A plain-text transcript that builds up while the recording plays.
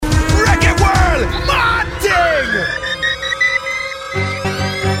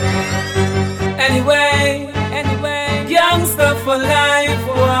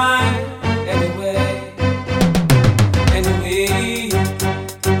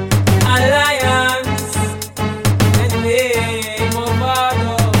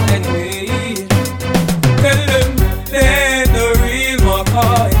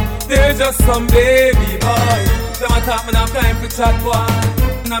some baby boy. Them a talk, me have time for chat, boy.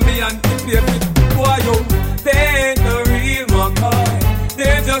 Now me and the baby boy, yo. They ain't the real McCoy.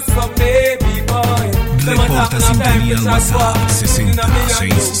 They're just some baby boy. Reporta sintonía al WhatsApp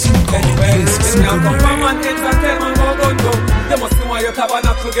 60651059. They must know why your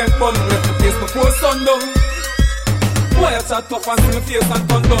tabernacle get bun. Left the place before sundown. Why you chat tough and see my face and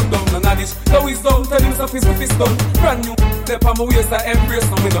turn down. No knowledge, no wisdom. Tell him some fist to fist down. Brand new, step on my waist I embrace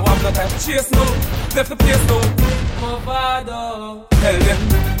now. We don't have no time to chase now. Left the place now. My father, tell them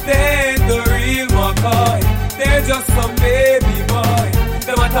they ain't the real McCoy. They're just some baby boy.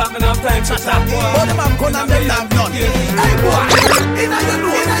 Them a talk, me no have time to chat, boy. But them have gun and them have none. Hey boy, inna your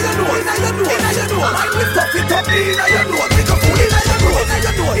nose, inna your nose, inna your nose, inna your nose. Mind lift up it up, inna your nose. Make a fool inna your nose, inna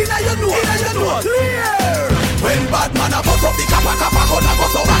your nose, inna your nose, inna your nose. Clear. When bad man a bust up the kappa kappa, gonna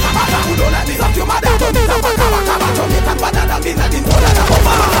bust up baka baka. Who don't let me up your mother? Don't be some baka baka baka. Don't make a better than me, nothing more than a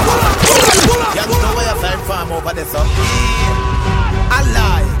baka baka. You know where you find farm over there, son. A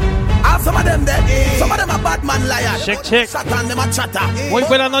lie. Some of them there, some of them are bad man liars. Check, check. Satan, them a chatter. Muy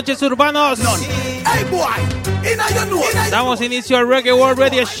buenas noches, urbanos. Hey boy, inna your nose. Damos inicio al ReggaeWorld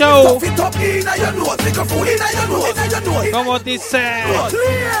RadioShow. Como dice.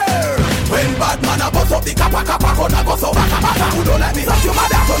 When bad man a bust up the kappa kappa, gonna go so baka baka. Who don't let me up your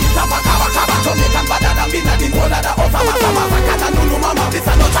mother? So it's a baka baka baka. Jamaican better than me, nothing more than a Osama Sama. Sakana nunu mama, this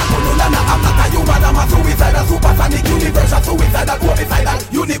a no chakululana. I'm not a human, I'm a suicidal, supersonic, universal, suicidal, homicidal,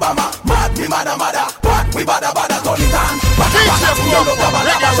 unibama. Mad me mada mada, but we bada bada, turn it on. Baka baka, you know baba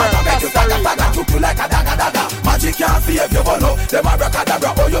baba, baka make you saga saga, choke you like a daga daga. Magic can't save you, but no, them a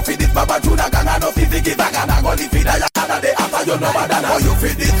bracadabra. Oh you feed this baba juna ganga, no fiziki zaga, na go feed a yada day after you know badana. Oh you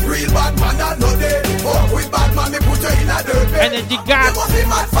feed this real bad man, no day. Oh with bad man, me put you in a dirt bed. Energy God.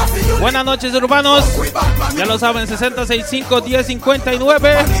 Buenas noches urbanos. Ya lo saben,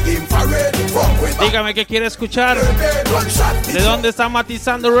 60651059. Dígame qué quiere escuchar. ¿De dónde está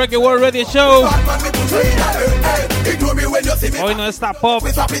matizando ReggaeWorld RadioShow? Hoy no está Pop.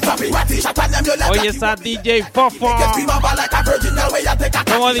 Hoy está DJ Fofo.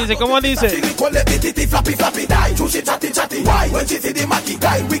 ¿Cómo dice? ¿Cómo dice?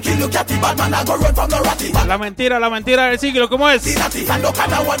 La mentira del siglo, ¿cómo es?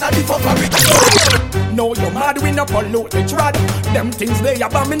 No, you're mad, we no pollute the trad. Them things they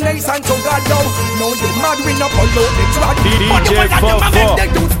abomination to God, yo. No, you're mad, we no pollute the trad. But the one that them make they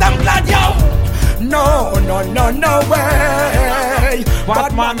do stand glad, yo. No way.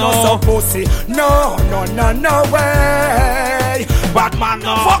 Batman no so pussy. No way. Batman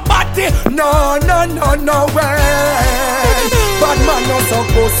no fuck body. No way. Batman no so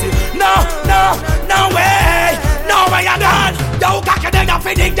pussy. No way. No way at all. Yo, cocky they a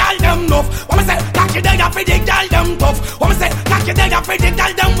fi the gal them nuff. What me say? Cocky they a fi the gal them tough. What me say? Cocky they a fi the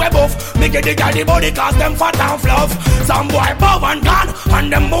gal them web off. Me get the gal the body cause them fat and fluff. Some boy bow and gone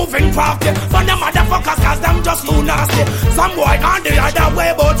and them moving crafty. But them motherfuckers cause them just too nasty. Some boy on the other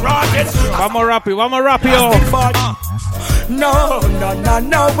way but rocket. Vamos rápido. No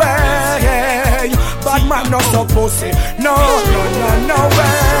way. Bad man not so pussy. No way.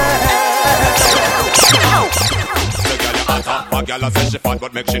 A girl a say she fat,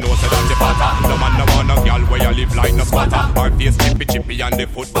 but make she know say that she fatter. No man no want a girl where you live like no squatter. Her face chippy and the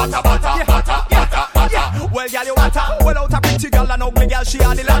foot butter. Well, girl you water. Well out a pretty girl and ugly girl she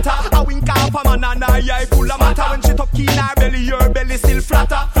a the latter. A wink off a man and her eye full of matter. When she tuck in her belly, your belly still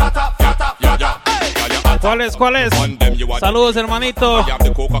flatter. Yeah. ¿Cuál es? Saludos, hermanito.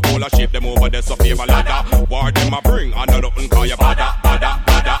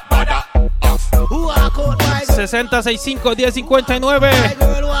 60651059.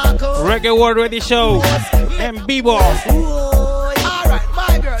 ReggaeWorld RadioShow en vivo.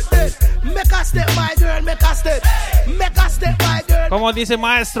 ¿Cómo dice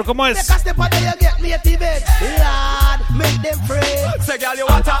maestro? ¿Cómo es?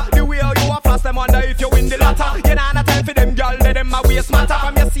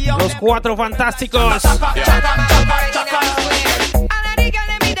 Los cuatro fantásticos.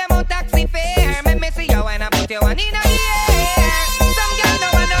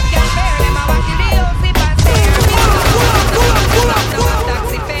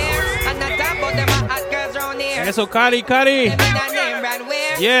 Eso, Cari.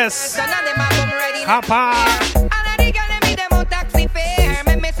 Yes. Japa.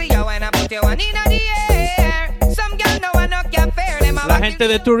 La gente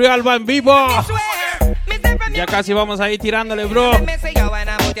de Turrialba en vivo. Ya casi vamos ahí tirándole, bro.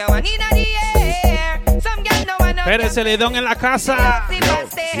 Pérez Celedón en la casa.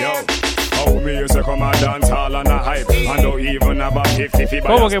 How me used to come and dance all on a hype. And don't even have a 50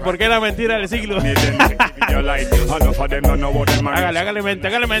 ¿Cómo que por qué la mentira del siglo?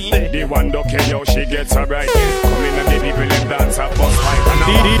 Hágale mente. The one don't care how she gets her right. Come in and the people in dance a bus fight.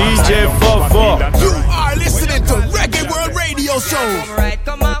 DJ Fofo. You are listening to ReggaeWorld Radio Show.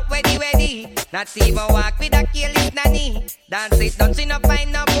 Come out, ready. Not even walk with a careless nanny. Dance it, don't see no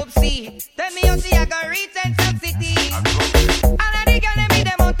find no poopsie. Tell me how see I go reach and some city. All of the girls me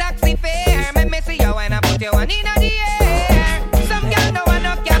them on taxi fare. Make me see you when I put you one in the air. Some girl no one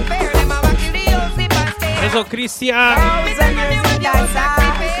no can bear. Them a walk in the house if I stay. Eso, Christian.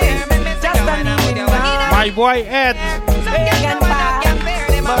 My boy Ed.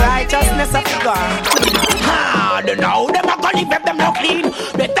 Righteousness of God. They know them a gonna leave them no clean.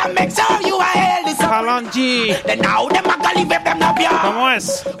 Better make sure you are healthy. Kalonji. They know them a gonna leave them no pure. ¿Cómo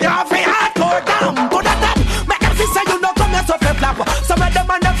es? You have a hardcore down. Put that up. Make them see say you know come here so flap. Some of them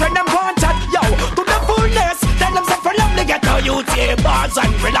and their friend them want chat. Yo, to the fullness. Tell them some for love they get to you. Take bars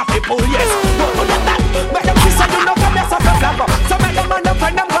and real of people, yes. No, put that up. Make them see say you know come here so flap. Some of them and their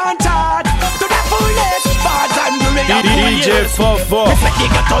friend them want chat. To the fullness. Bars and real of people, yes. DJ Fofo. Make they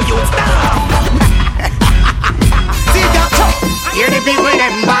get to you. Stop. Hear the people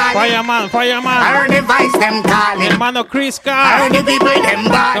them bad. Fireman. I heard the voice them calling. Hermano Chris I heard the people them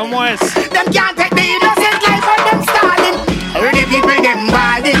bad. ¿Cómo es? Them can't take the innocent life of them stalling. I heard the people them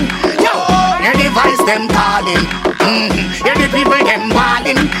balling. Yo, hear the voice them calling. Hear the people them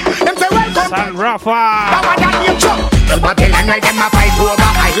balling. Them say welcome. San Rafa. Power than you chop. The Babylon where them a fight over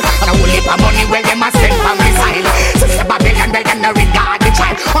aisle. And a whole heap of money where them a spend for missile. Sister Babylon where them no regard the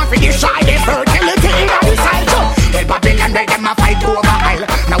child. Want to destroy the fertility in the side. Well, Babylon where them a fight over aisle.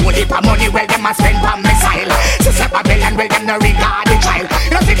 And a whole heap of money where them a spend for missile. Sister Babylon where them no regard the child.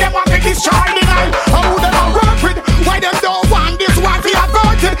 You know see them want to destroy the aisle. How them a work with? Why them don't want this war for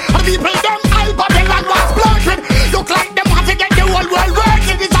aborted? And people them aisle Babylon was bloated. Look like them want to get the whole world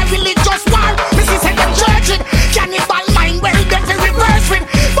working. It's a religious war. This is a them churching. Cannibal mind well them to reverse with.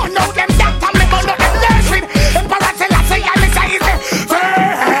 But now them doctor me but now them nurse with. Emperor Selassie and Messiah is the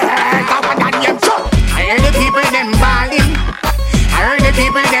first. Power than them chop. I heard the people them balling. I heard the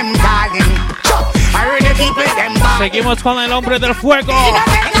people them calling. Chop. I heard the people them balling. Seguimos con el hombre del fuego.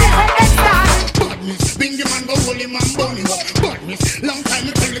 Bingy man go hold him and burn him up. Badness, long time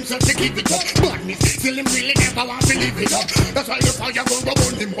I tell himself to keep it up. Badness, still him really never want to leave it up. That's why the fire go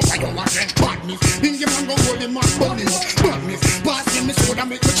burn him up. I don't want that. Badness, Bingy man go hold him and burn him up. Badness, pass him the soda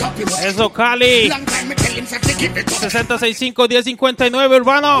make me chop him up. Eso, Cali. Long time I tell himself to keep it up. 665-1059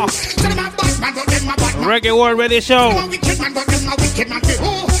 Urbano. ReggaeWorld RadioShow.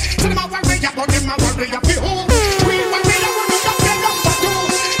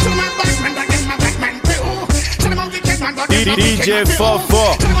 DJ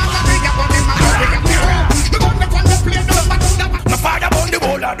Fofo. My father on the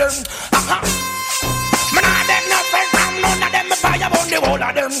wall of them. Man, I them not friend from none of them. My fire on the wall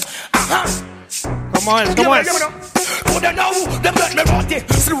of them. ¿Cómo es? ¿Cómo es? Coulda know them let me rot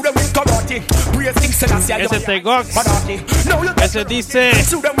it. Slew them with karate. Praise King Selassie. Ese Tegox. Ese dice.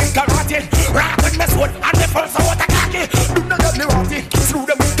 Slew them with karate. Rock with my sword and the first of what I cocky. Do not let me rot it. Slew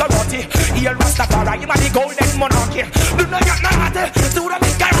them with karate. Here Rastafari, him and the golden monarchy. Do not get me rot it. Slew them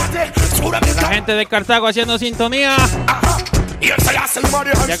with karate. Slew them with karate. La gente de Cartago haciendo sintonía.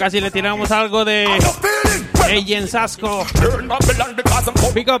 Ya casi le tiramos algo de Agent Sasco.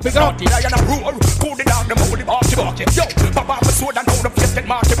 Pick up.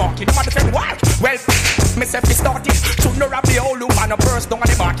 Well, myself is started. Should not have the whole woman a burst down on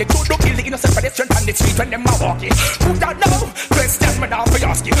the market. Should not kill the innocent pedestrian on the street when them are walking. Who don't know? Question me now for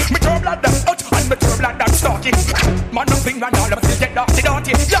asking. Me turn blood them out and me turn blood them stalking. Man, nothing man, all of them still get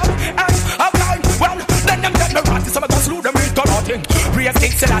dirty. Yo, and I'm blind. Well, then them get me ratty. Some of them slew them with karate. Praise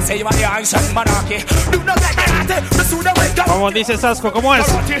King Selassie, you are the ancient monarchy. Do not get me ratty. Me slew them with karate. Como dice Sasco, ¿cómo es?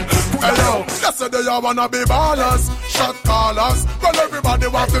 Hello, yesterday you wanna be ballers, shot callers. Well, everybody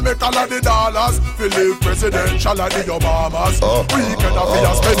want to make all of the dollars. Philip presidential and the Obamas. Weekend of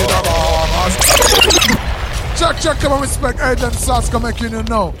the spending the Bahamas. Check, come on, respect Agent Sasco making you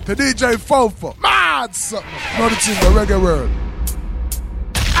know. The DJ Fofo, mad something. Know the thing, the reggae world.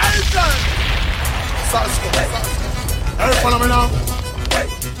 Agent Sasco. Hey, follow me now.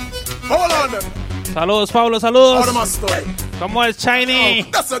 Hold on them. Saludos, Pablo, saludos. ¿Cómo es, Shiny?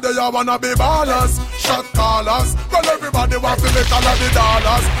 They say they all wanna be ballers, shot callers. Well, everybody want to make all of the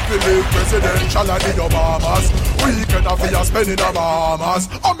dollars. Believe presidential and the Obamas. Weekend of your spending the Bahamas.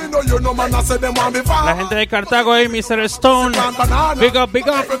 I mean, no, you know, man, I say them want me fast. La gente de Cartago, Mr. Stone. Big up, big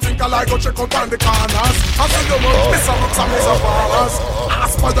up. Everything I like, go check out on the corners. I see the world, Mr. Rooks and Mr. Farmers.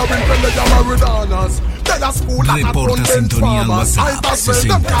 Ask for the wind when they are Maridonas. Reporta sintonía al WhatsApp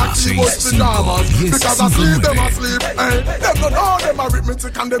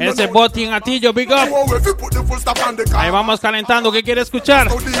 6065-1059. Ese botín Atillo, big up. Ahí vamos calentando. ¿Qué quiere escuchar?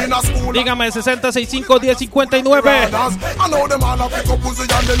 Dígame 6065-1059.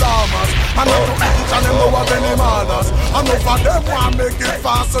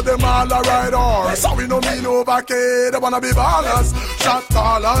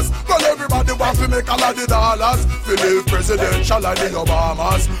 The dollars, Philip presidential like the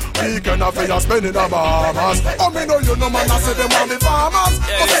Obamas. We can have your spending the Bahamas. Oh, me know you know man, I say them want the farmers.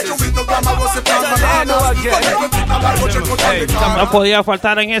 But you with the grammar was the plan bananas. But everything I like, what you could on the car. No podía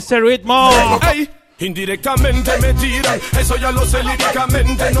faltar en este ritmo. Indirectamente me tiran, eso ya lo sé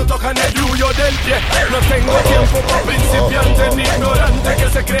líricamente. No tocan el yuyo del pie. No tengo tiempo para principiante ni ignorante que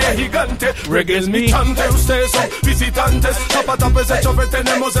se cree gigante. Reggae es mi chante, ustedes son visitantes. Zapatapes el chofer,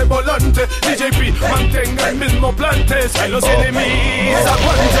 tenemos el volante. DJP, mantenga el mismo plante. Si los enemigos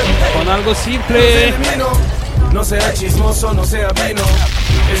aguanten. Con algo simple. No sea chismoso, no sea vino.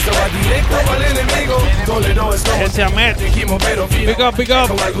 Esto va directo para el enemigo. Toledo es como ese Ahmed. Dijimos pero fino. Big up, big up.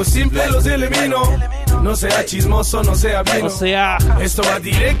 Con algo simple los elimino. No sea chismoso, no sea vino. O sea, esto va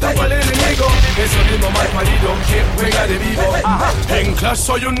directo para el enemigo. Es el mismo mal parido que juega de vivo. En Clash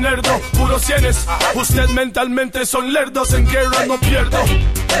soy un nerdo, puro cienes. Usted mentalmente son lerdos, en guerra no pierdo.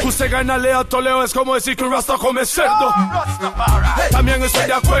 Usted gana lea toleo, es como decir que un rasta come cerdo. También estoy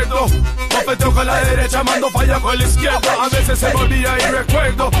de acuerdo. Bofeteo con la derecha, mando falla con la izquierda. A veces se me olvida y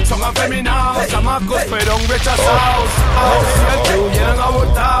recuerdo. Son afeminados, chamacos, pero rechazados. Que hubieran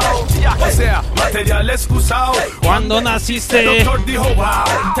abortado. O sea, material excusado. Cuando naciste, el doctor dijo,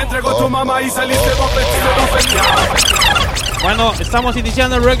 wow, te entregó tu mamá y saliste bofeteado. Bueno, estamos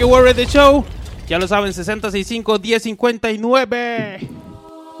iniciando el ReggaeWorld RadioShow. Ya lo saben, 6065-1059.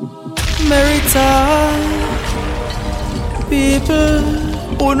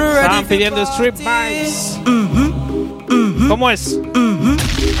 Están pidiendo Street Vibes. ¿Cómo es?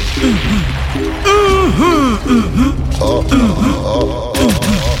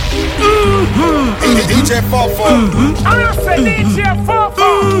 DJ Fofo. DJ Fofo.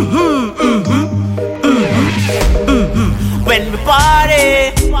 When we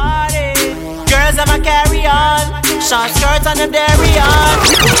party, girls have a carry on, short skirts and them dairy on.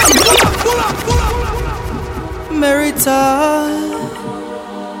 Merita.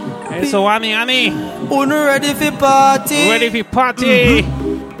 Eso, Annie. Uno ready for party. Ready for party.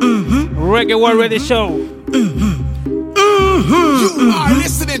 ReggaeWorld RadioShow. You are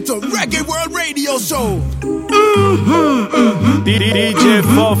listening to ReggaeWorld RadioShow. DJ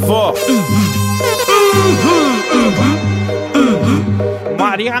Fofo.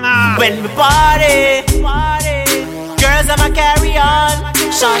 Mariana. When we party, girls have a carry on,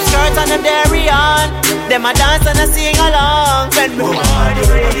 short skirts and them dairy on. Them a dance and a sing along. When we party,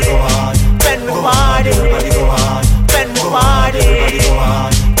 when we party, when we party,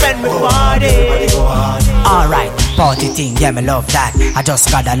 when we party. Alright, party thing, yeah, me love that. I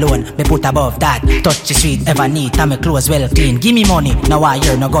just got alone, me put above that. Touch the sweet, ever neat, and me clothes well clean. Give me money, now I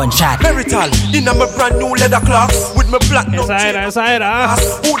hear no gunshot. Merital, in my brand new leather clocks with me black no Esa era.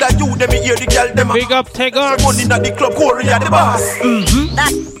 Who that you, them hear the girl, them big up, take up. Money in the club, Korea, the boss.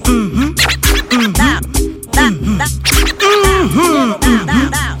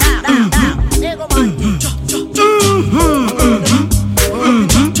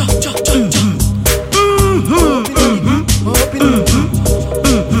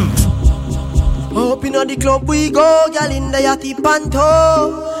 Up in the club we go, girl in the yachty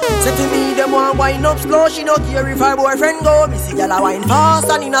panto. Say to me, them want wine up slow. She no care if her boyfriend go. Me see girl a wine fast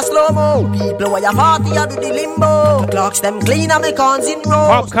and in a slow-mo. People when you party, I do the limbo. Clocks them clean and me cons in row.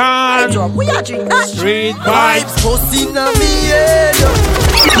 Popcorn. We a drink that Street Vibes. Pussy in me head.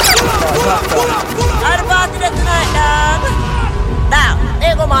 How the party there tonight, dog? Now,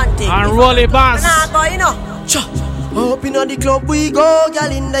 ego man thing. And Rolly Bass. Nah, go, you know. Up in the club we go, girl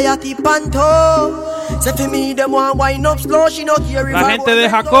in the yachty panto. Say for me, them want wine up slow. She no care if la gente de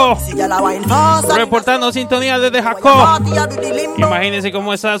Jacó reportando sintonía desde Jacó. Imagínense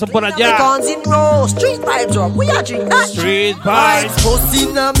cómo está eso por allá. Street vibes, we are drink that. Street vibes. Pussy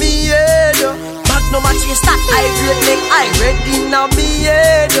in me head. Back no match you start, I grade make I ready now me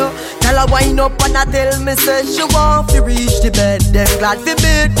head. Tell her wind up and I tell me say she want to reach the bed. Them glad to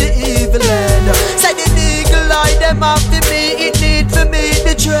meet the evil end. Say the eagle eye them have to me, it need for me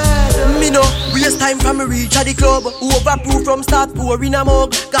the dread. Me no waste time from me reach at the club. Overproof from start pouring a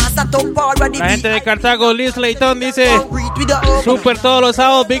mug. Gas that up already. La gente de Cartago, Liz Layton dice super todos los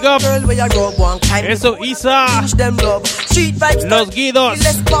sábados, big up. Eso, Isa. Los guidos.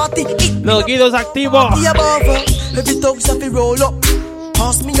 Los guidos activos. Every dog's have to roll up.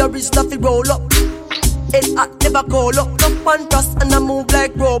 Pass me a wrist have to roll up. It hot never call up. No one trust and I move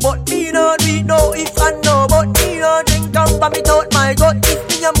like robot. Me no need no if I know, but me no drink down by me out my gut. If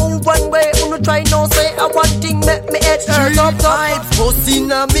me a move one way, uno try no say I one thing make me head hurt up. Vibes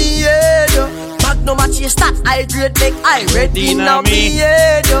bustin' on me head. No match you start, I grade make I ready now me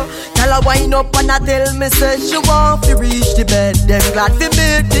head. Tell her wind up and I tell me say she want to reach the bed. Them glad to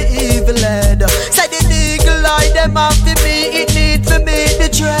meet the evil head. Say the eagle eye them have to me, it need for me the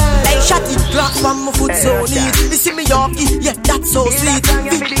dread. Hey, shot it black from my foot so neat. You see me Yorkie, yeah that's so sweet.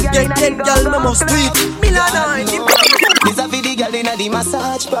 Get 10 girl me must tweet. This a video girl inna the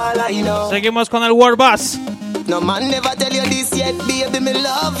massage parlor, you know. Seguimos con el World Bus. No man never tell you this yet, baby, me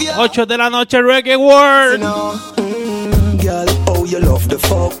love you. 8 de la noche, Reggae World. You know, girl, oh you love the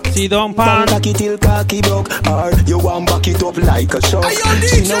fuck. Si don't pan. Back it till cocky broke, or you want back it up like a shock.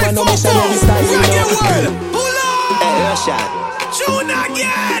 She know I know me shall every style, you know. Pull up. Hey, Russian. Tune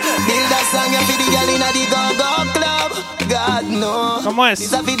again. Build a song for the girl inna the go-go club. God no. ¿Cómo es?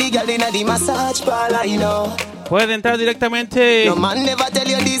 This a for the girl inna the massage parlor, you know. Puede entrar directamente a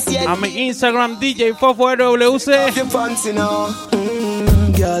mi Instagram DJ Fofo RWC.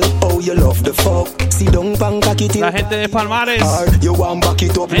 La gente de Palmares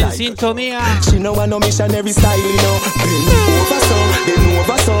en sintonía.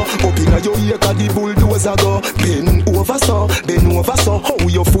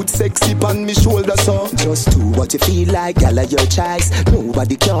 Just do what you feel like, girl, of your choice.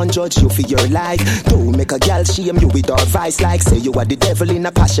 Nobody can judge you for your life. Don't make a girl shame you with our vice, like say you are the devil in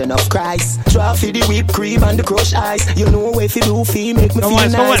a passion of Christ. Try for the whipped cream and the crushed ice. You know if you do feel make me feel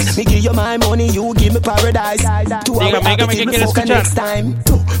nice. Me give you my money, you give me paradise. Dígame qué quiere escuchar.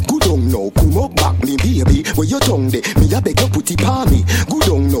 Good on now, come up back me baby. Where your tongue de, me a beg you put it on me. Good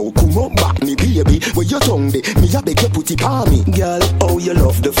on now, come up back me baby. Where your tongue de, me a beg you put it on me. Girl, oh you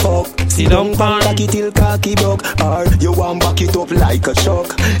love the fuck. Si don't pan. Back it till cocky broke, or you want back it up like a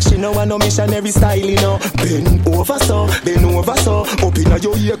shock. She know I know missionary style, you know. Bend over so, up inna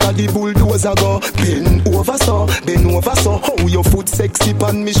your ear 'cause the bulldozer go. Bend over so, how your foot sexy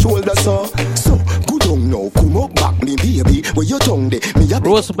pon me shoulder so. So good on now, come up back me baby. Where your tongue de, me a beg.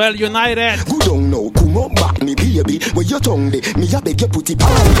 Roosevelt United. Good on now, come up back me baby. Where your tongue de, me a beg you put it on.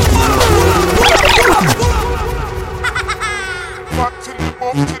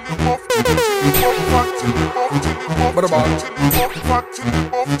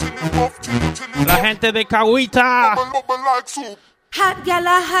 La gente de Cahuita. Hot gal,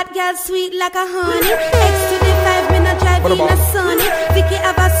 sweet like a honey. X to the 5 minute drive in the sunny. Vicky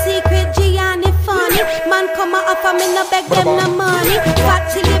have a secret, Gianni funny. Man come a offer me no beg them no money. Fat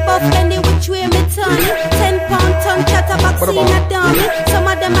chili buff, any which way me turn it. 10 pound ton chatterbox in a dummy. Some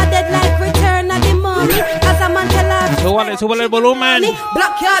of them are dead like return of the mummy. As a man tell her, súbale el volumen.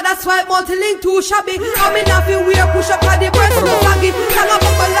 Black yard, that's why multi-link too shabby. I'm in a few weird push up at the breast no saggy. Sang a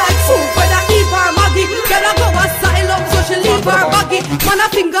bubble like soup, whether Eve or Maggie. Girl a go a style up so she leave her baggy. Man a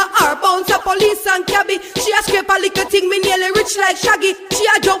finger her bounce a police and cabby. She a scrape a little thing, me nearly rich like Shaggy. She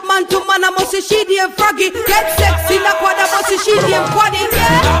a jump man to man, I must say she damn froggy. Get sexy in a quad, I must say she damn quaddy.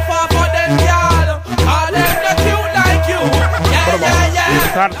 Laugh off of them y'all, all them not cute like you. Yeah.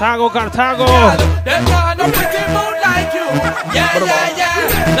 Cartago. Them not no pretty moon like you. Yeah.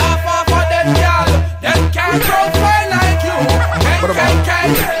 Laugh off of them y'all, them can't profile like you. Can.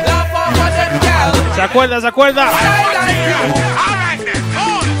 Laugh off of them y'all. Se acuerda.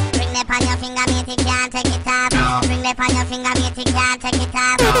 Bring that on your finger, mate, you can't take it off. Bring that on your finger, mate, you can't take it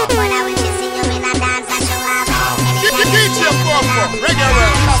off. But I wish you see you in a dance and show off. DJ Fofo,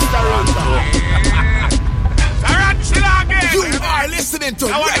 ReggaeWorld. You are listening to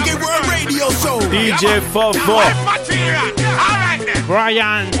ReggaeWorld RadioShow. DJ Fofo.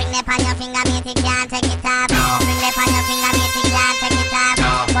 Brian. Bring that on your finger, mate, you can't take it off. Bring that on your finger, mate, you can't take it off.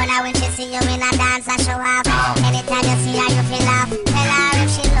 But I wish you see you in a dance and show off. Anytime you see her, you feel off. Tell her if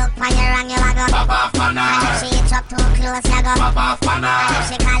she look for you wrong, you a go. And if she hit up too close, you go. And if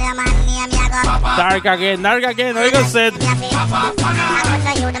she call your man name, you go. Dark again, oiga usted.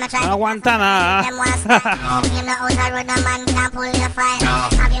 aguanta nada.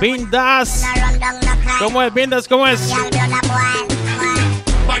 Bindas. ¿Cómo es, Bindas? ¿Cómo es?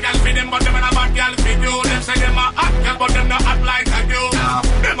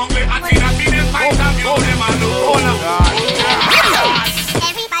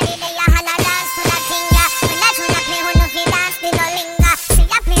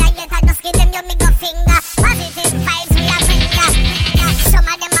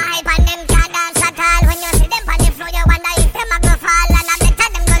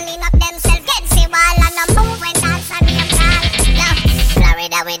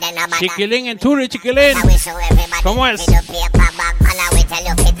 Chiquilín en Turi, Chiquilín. ¿Cómo es?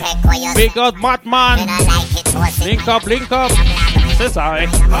 Big up, Batman. Link up, link up. Se sabe.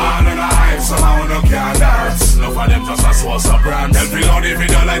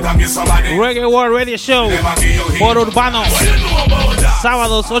 ReggaeWorld RadioShow por Urbano.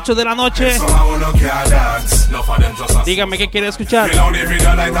 Sábados 8 de la noche. Dígame qué quiere escuchar.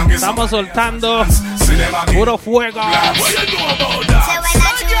 Estamos soltando puro fuego.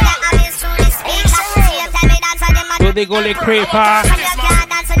 To the Gully Creeper.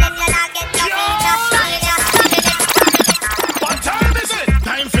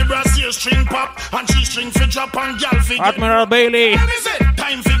 Admiral Bailey.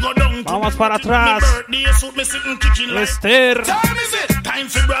 Vamos para atrás. Lester.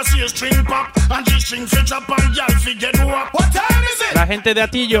 La gente de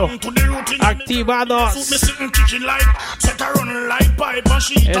Atillo. Activados. Ese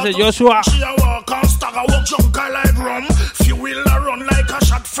es Joshua.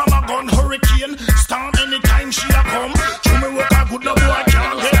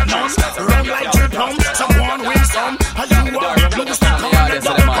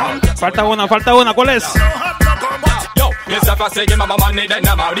 Falta una, ¿cuál es? Mr. Fussy, give my money, then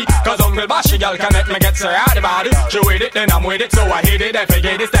I'm out it. Cause Uncle Bashy, y'all can make me get so out about it. She with it, then I'm with it, so I hit it. I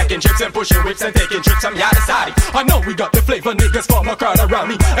forget it, stacking chips and pushing whips and taking trips, I'm yada side. I know we got the flavor, niggas form a crowd around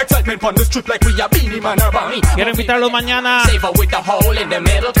me. Excitement on the strip like we are Beanie Man or Bounty. Quiero invitarlos mañana.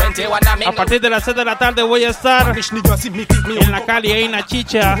 A partir de las 6 de la tarde voy a estar en la calle Eina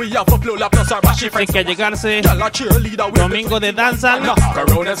Chicha. Hay que llegarse. Domingo de danza. Nada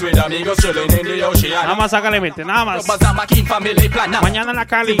más hágale mente, nada más. Mañana en la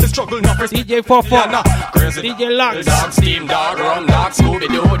Cali, DJ Fofo, DJ Lux.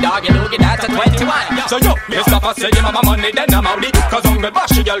 So yo, Mr. Fussy, give my money, then I'm out it. Cause Uncle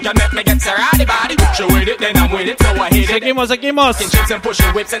Bashy, y'all can make me get so out about it. She with it, then I'm with it, so I hit it. Seguimos. Chips and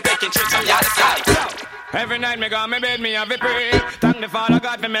pushing whips and taking trips, I'm yada side. Every night me go me bed, me have a pray. Thank the Father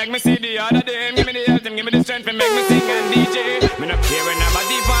God for make me see the other day. Give me the health and give me the strength for make me sing and DJ. Me not care when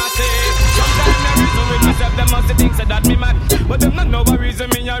nobody fancy. Sometimes I reason with myself, them must think so that me mad. But them not know a reason,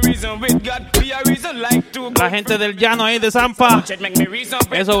 me a reason with God. Be a reason like to La gente del llano ahí de Zampa.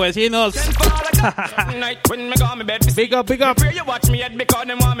 Esos vecinos. Big up, big up. You watch me head because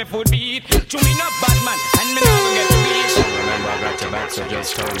them want me food beat. To me not bad man, and me not get to beat. Remember I got your back, so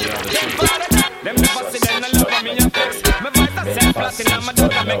just hold the other cheek. Them never see them, I love me in your face. My voice a set platinum, I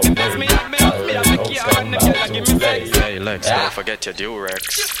don't make it bless me up, me have the key, and the girl give me sex. Hey, Lex, don't forget your Durex.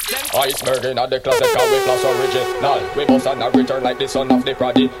 Iceberg in the classical, we plus original. We both on a return like the son of the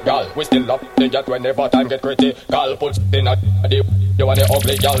prodigal. We still up the yacht whenever time get critical. Puts in a the you want the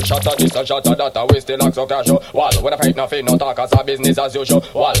ugly girl, shot at this and shot at that, we still act so casual. When I fight nothing, no talk as a business as usual.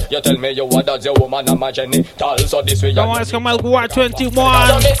 You tell me you what does your woman and my genital, so this way. Come on, War 21.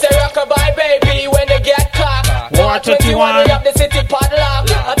 So me say rockabye baby when they get clocked. War 21. We have the city padlock.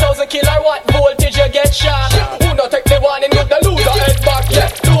 1,000 killer what voltage you get shot. Who not take the warning, give the loser head back. Yeah,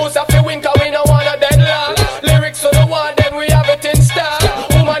 lose have to win cause we no want a deadlock. Lyrics on the one, then we have it in stock.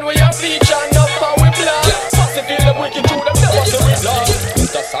 Woman we have bleach and up and we block. Passive deal them wicked to them, never to we block.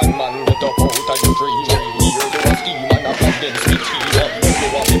 Mr. Sandman, get up out of your tree. Here you a scheme and a plan then speak here. You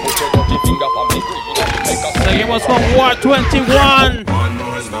want me put your dirty finger on me green. Seguimos con War 21.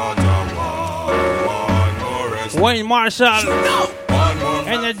 Wayne Marshall,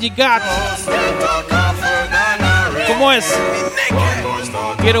 Energy God. ¿Cómo es?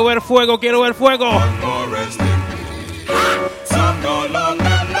 Quiero ver fuego, quiero ver fuego.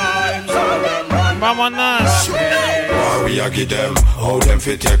 Vámonos. We a give them, how them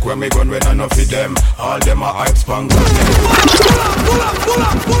fit take when we gun when I no fit them. All them a hype span. Pull up.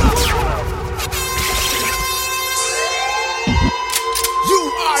 You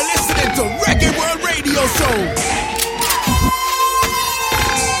are listening to ReggaeWorld Radio Show.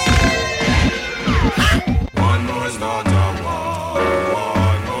 One more is not a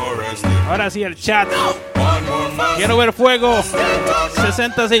one more resting. Ahora sí el chat. Quiero ver fuego.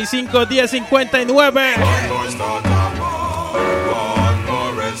 6065-1059.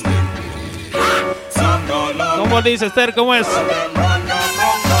 ¿Cómo dice Esther? ¿Cómo es?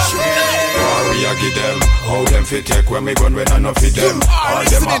 Give them, how them fit take when me gun when I no fit them. All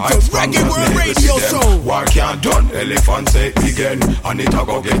them a hype from ReggaeWorld RadioShow. War can't done, elephant say begin. And it a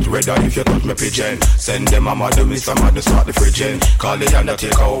go get redder if you touch me pigeon. Send them a mother, Mr. Mother start the fridging. Call the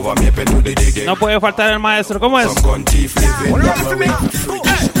undertaker over me, pen do the digging. No puede faltar el maestro, ¿cómo es? Some gun thief living.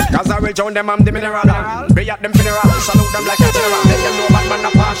 Cause I reach on them, I'm the mineral. Be at them funeral, salute them like a general. Let them know bad man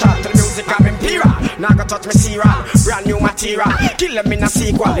a partial. To the music I'm imperial. Now go touch me serial, brand new material. Kill them in a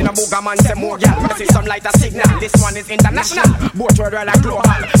sequel, in a booger man say more girl. I see some light a signal, this one is international. Both word are like global.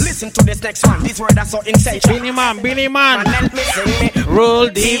 Listen to this next one, these words are so insane. Billy man, roll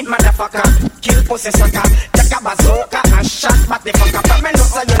deep, motherfucker. Kill pussy sucker, take a bazooka and shot but the fucker. But me no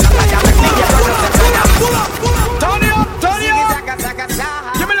say you not liar, make me get run up. Turn it up, turn it up.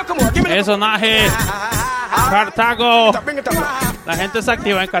 Give me look more, give me eso naje. Cartago. La gente se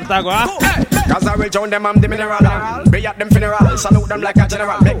activa en Cartago, ¿ah? Cause I reach on them, I'm the mineral. Be at them funeral, salute them like a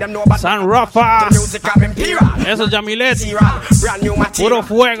general. Make them know about San Rafa. the music I'm imperial. Eso es Yamilet. Brand new material. Puro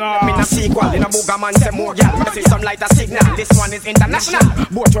fuego. In a sequel, in a booger man say more girl. I see some light a signal, this one is international.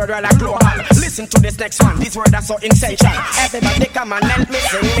 Both word are like global. Listen to this next one, these words are so insane. Everybody come and help me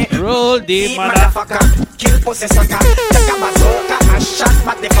sing me. Roll deep, motherfucker. Kill pussy sucker. Take a bazooka and shot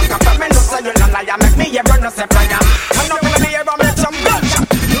but the fucker. But me no say you not liar, make me hear run no say prayer. I'm not gonna be here but make some gunshot.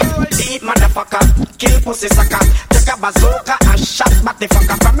 Deep motherfucker, kill pussy sucker. Take a bazooka and shot but the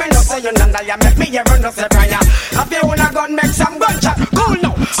fucker. But me no say you not liar, make me hear run no say prayer. If you wanna gun, make some gunshot. Cool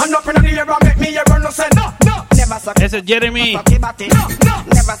now. I'm not gonna be here but make me hear run no say no. Ese es Jeremy.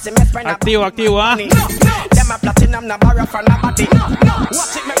 Activo, ¿ah? Them a platinum na barra for nobody.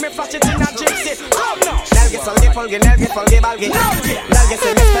 Watch it, make me flash it in a gypsy.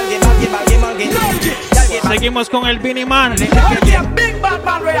 Seguimos con el Beanie Man. Big bad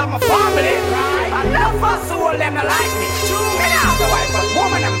man, we have my family. I love us soul, them not like me. Me not the wife of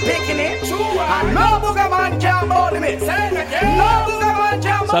woman, I'm picking it. And no booger man can bother me. No booger man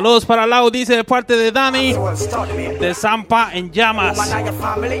can. Saludos para Lau, dice de parte de Dani de Zampa en llamas.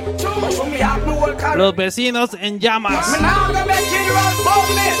 Los vecinos en llamas.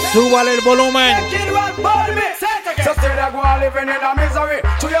 Súbale el volumen.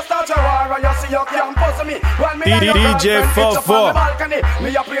 DJ Fofo.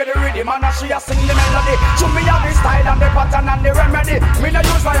 Me a play the rhythm and she a sing the melody. To me a the style and the pattern and the remedy. Me no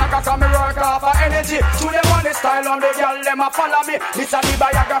use fire cause me work off for energy. To them on the style and the girl them a follow me. This a the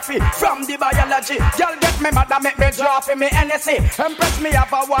biography from the biology. Girl get me mad and make me draw for me NSC. Impress me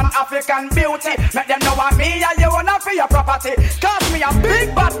have a one African beauty. Make them know I'm me and you wanna for your property. Cause me a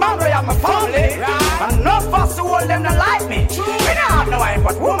big bad man we have my family. And no fuss to hold them to like me. Me not have no wife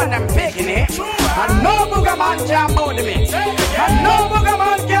but woman them picking it. And no booger man can bother me. And no booger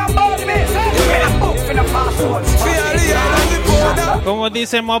man can bother me. Me a book for the password. Como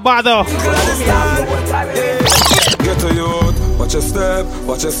dice Movado. Get to youth, watch your step,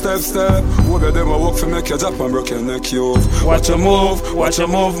 step. What them a walk for make your drop and break your neck, you. Watch your move. What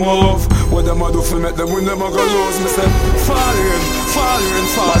them a do for make them win, them a go lose. Me say, fall in.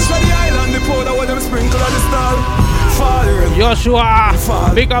 Watch for the island, the powder, where them sprinkle on the stall. Fall in. Joshua,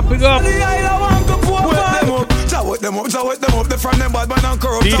 big up. Jawet them up, the front them bad man and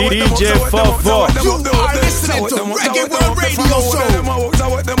corrupt. DJ Fofo. You are listening to ReggaeWorld RadioShow.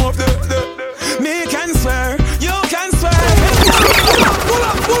 Jawet them up, me can swear, you can swear.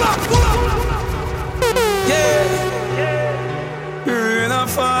 Pull up. Yeah. Rain and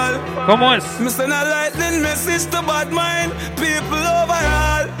fall. ¿Cómo es? Mr. Lightning message to bad mind. People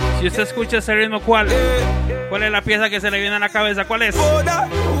overall. Si usted escucha ese ritmo, ¿cuál es la pieza que se le viene a la cabeza? ¿Cuál es?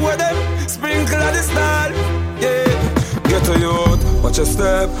 Sprinkle of the style. Yeah. Get to youth, watch your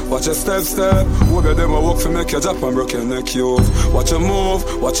step. What them a walk for make your drop and break your neck, you. Watch your move.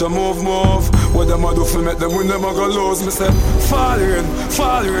 What them a do for make them win, them a go lose. Me say, fall in.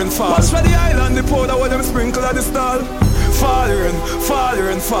 Watch for the island, the powder, where them sprinkle of the stall. Fall in.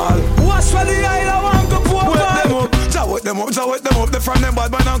 Watch for the island, want to pour them up. Jawet them up, the front them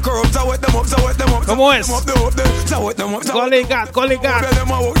bad man and corrupt. Jawet them up. ¿Cómo es? Jawet them up. Coligat.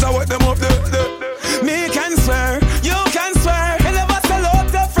 Jawet them up. Me can swear, you can swear. You never sell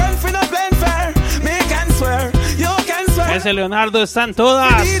out your friend for no blend fair. Me can swear, you can swear. Ese Leonardo están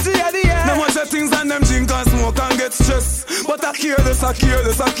todas. No much of things and them drink and smoke and get stressed. But I careless.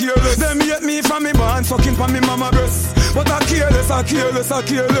 Them hate me from me born, fucking from me mama breast. But I careless.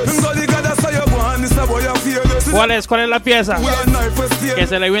 Nobody gotta say you born, this a boy you fearless. ¿Cuál es la pieza? Que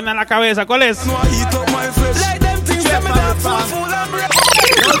se le viene a la cabeza, ¿cuál es? No, I eat up my flesh. Like them things that me that full and bread.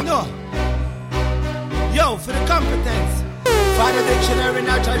 for the competence. For the dictionary,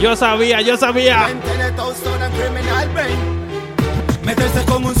 natural. Yo sabía. Meterse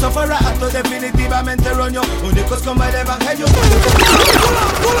con un sofarato definitivamente erróneo. Únicos como el evangelio.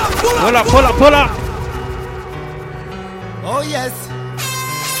 Pull up. Oh yes.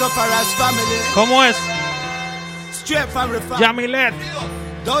 Sofaras family. ¿Cómo es? Straight from Refine. Yamilet.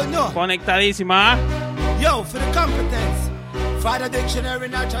 Don't know. Conectadísima. Yo, for the competence. For the dictionary,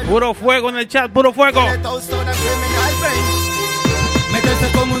 natural. Puro fuego en el chat, puro fuego.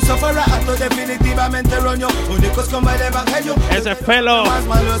 Meterse como un sofarato definitivamente erróneo. Únicos como el evangelio. Ese pelo. Más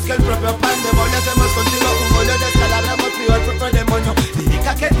malos que el propio pandemonio. Hacemos contigo un bollo de escalabramos frío el propio demonio.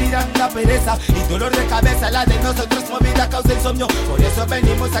 Lírica que tiran la pereza y dolor de cabeza. La de nosotros movida causa insomnio. Por eso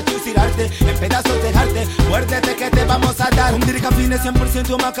venimos a chucirarte en pedazos dejarte. Muérdete que te vamos a dar. Un lírica fine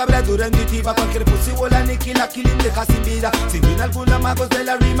 100% macabra, dura intuitiva. Cualquier posible la aniquila, killing deja sin vida. Sin duda alguna magos de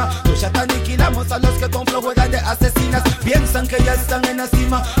la rima. Pues ya te aniquilamos a los que con flow juegan de asesinas. Piensan que ya están en la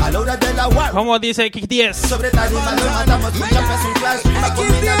cima a la hora de la war. Como dice X10. Sobre tarima nos matamos. Mucha peso un clash. Rima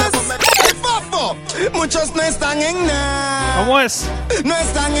combinada con ¡Ey, Fofo! Muchos no están en nada. ¿Cómo es? No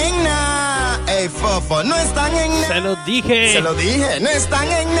están en nada. Ey, Fofo, no están en nada. Se lo dije. No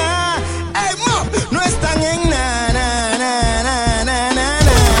están en nada. Ey, Mo, no están en nada.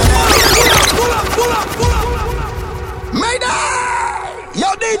 Mayday! Yo,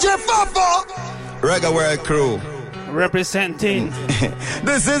 DJ Fofo. ReggaeWorld crew. Representing.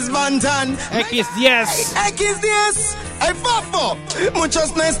 This is Bantan. X10. X10. Hey, Fofo.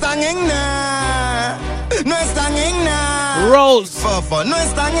 Muchos no están en nada. No están en nada. Rose. Fofo, no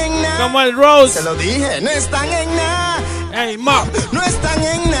están en nada. Como el Rose. Se lo dije, no están en nada. Hey, Mo. No están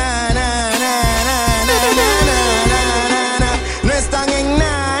en nada. No están en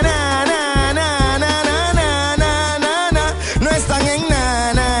nada. No están en nada.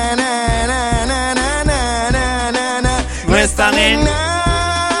 No están en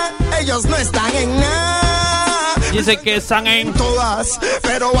nada. Ellos no están en nada. Dice que están en todas,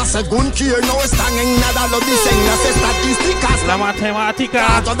 pero a según quien no están en nada, lo dicen las estadísticas. La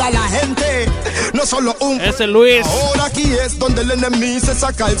matemática. A toda la gente, no solo un. Ese Luis. Ahora aquí es donde el enemigo se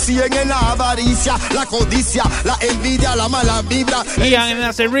saca el 100 en la avaricia, la codicia, la envidia, la mala vibra. Ian en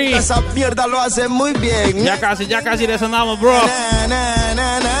la serie. Esa mierda lo hace muy bien. Ya casi le sonamos, bro.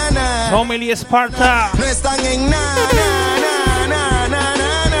 Homily Esparta. No están en nada.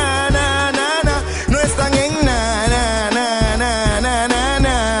 No están en nada.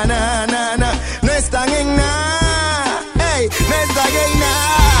 No están en nada. Ey, no están en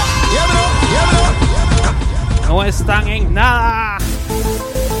nada. No están en nada.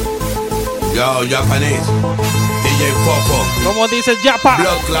 Yo, Japanese. DJ Fofo. ¿Cómo dice Japa?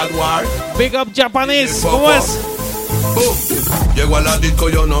 Blood Clad War. Big up Japanese. ¿Cómo es? Boom. Llego a la disco,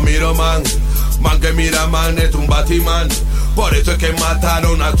 yo no miro man. Man que mira man es un Batman. Por eso es que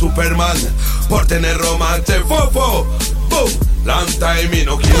mataron a Superman. Por tener romance. Fofo. Boom. Long time y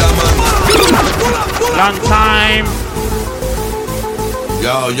no kill a man. Long time.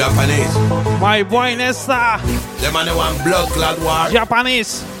 Yo, Japanese. My boy Nesta. The man one Blood Clad War.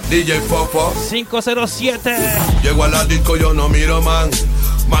 Japanese. DJ Fofo 507. Llego a la disco, yo no miro man.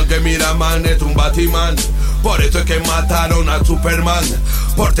 Man que mira man es un Batman. Por eso es que mataron a Superman.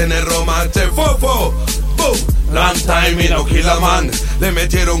 Por tener romance. Fofo. Boom. Long time y no kill a man. Le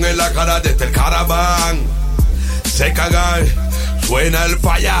metieron en la cara desde el caraván. Se cagan. Suena el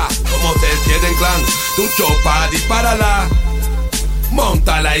falla. Como te tienen clan. Tu chopa, dispárala.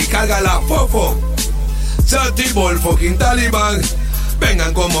 Móntala y cárgala. Fofo. Se activó el fucking talibán.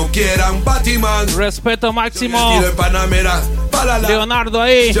 Vengan como quieran, Batman. Respeto máximo. Panamera, Leonardo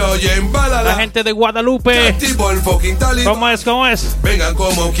ahí. La gente de Guadalupe. ¿Cómo es? ¿Cómo es? Vengan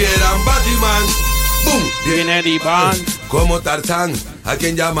como quieran, Batman. Boom. Viene Iván. Como Tarzán, ¿a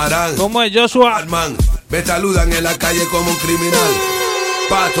quién llamarán? ¿Cómo es Joshua? Batman. Me saludan en la calle como un criminal.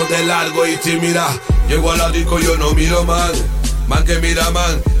 Paso de largo y si mira. Llego a la disco, yo no miro man. Man que mira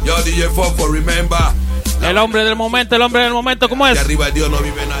man. Yo DJ Fofo, remember. El hombre del momento, ¿cómo es? De arriba de Dios no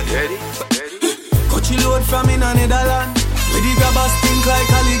vive nadie. Coachilload from in a Netherland. Where the grabbers think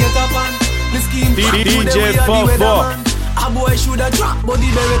like Ali get up on. The scheme DJ Fofo. A boy shoulda drop, but the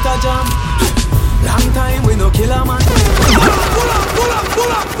beretta jam. Long time we no kill a man. Pull up.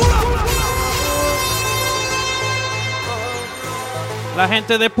 La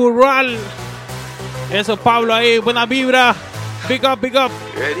gente de Purral. Eso, Pablo ahí, buena vibra. Big up.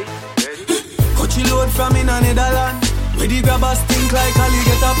 Ready? Coachilload from in a Netherland. Where the grabbers think like Ali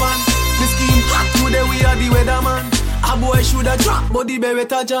get up on. The scheme hot today we are the weatherman. A boy shoulda drop, but the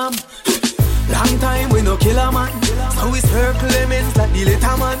beretta jam. Long time we no kill a man. So we circle lemons like the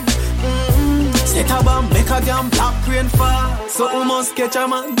little man. Get a bomb, make a damn black rain fall. So we must catch a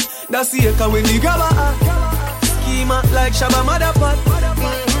man. That's the echo when we grab a schema like Shabba Motherpot.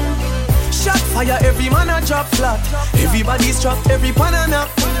 Shot fire, every man a drop flat. Everybody's trapped, every pan a knock.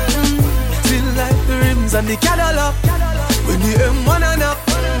 Still like the rims and the Cadillac. When the M1 a knock.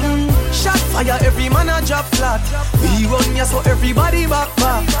 Shot fire, every man a drop flat. We run ya so everybody back.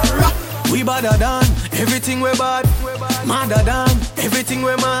 We badder than everything we bad. Madder than everything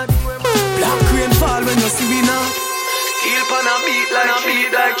we mad. Black rain fall when you see me now. Kill pan a beat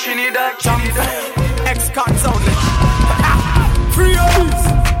like Trinidad. X-Cons only. Free us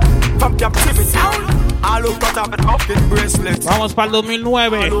from captivity. All who got up and up in bracelets. Vamos para el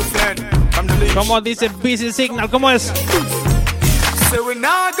 2009. ¿Cómo dice Busy Signal? ¿Cómo es? Say we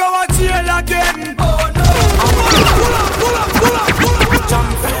now go a jail again. Oh no.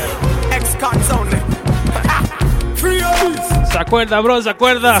 X-Cons only. Free us. ¿Se acuerda, bro? ¿Se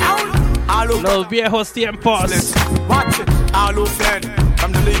acuerda? Los viejos tiempos.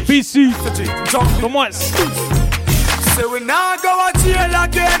 Busy. ¿Cómo es? Say we now go a jail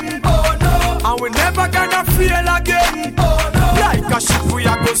again. Oh no. And we never gonna feel again. Oh no. Like a ship we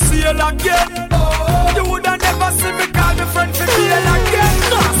a go sail again. Oh. You woulda never see me call me friend for feel again.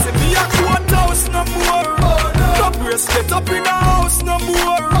 Nah, see me a courthouse no more. Oh no. No bracelet up in the house no more.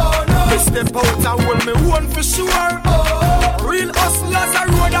 Oh no. Me step out and hold me one for sure. Oh. Real hustlers a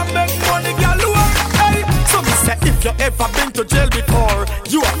road and make money galore. Hey, so me say if you ever been to jail before,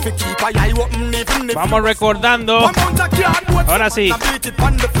 you have to keep an eye open even if. Vamos recordando. Ahora sí.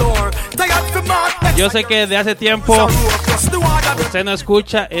 Yo sé que de hace tiempo usted no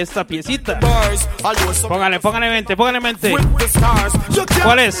escucha esta piecita. Póngale mente.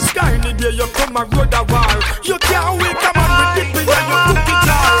 ¿Cuál es?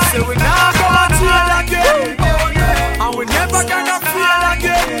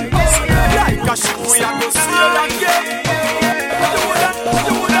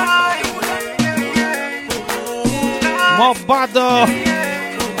 Movado.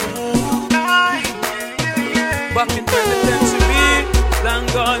 Back in 2010, long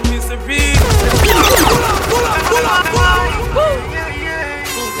gone misery.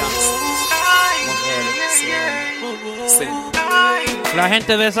 La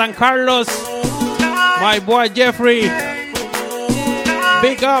gente de San Carlos, my boy Jeffrey,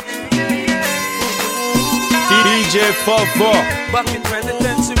 big up. DJ Fofo. Back in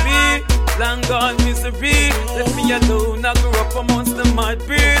 2010, long gone misery. Left me alone, I grew up amongst the mud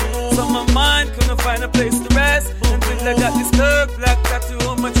breed. So my mind couldn't find a place to rest until I got this thug black tattoo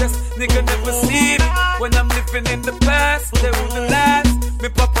on my chest. Nigga never sleep when I'm living in the past. They wouldn't last. Me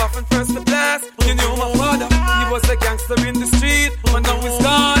pop off and first the blast. You knew my father, he was a gangster in the street, but now he's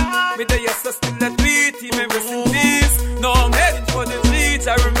gone. Me the yes, I still that beat. He may rest in peace. Now I'm heading for the streets.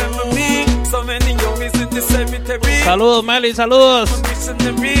 I remember me. So many youngies in the cemetery. Saludos, Meli, saludos.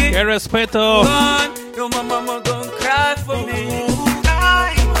 Qué respeto. Yo, my mama gon' cry for me.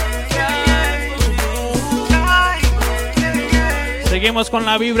 Seguimos con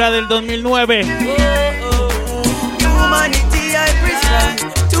la vibra del 2009. Humanity I present.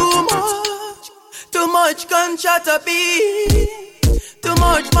 Too much gunshot a beat. Too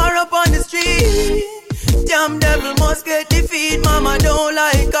much more up on the street. Damn devil must get defeat. Mama don't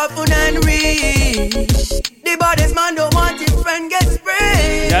like Capun and Reed. The baddest man don't want his friend get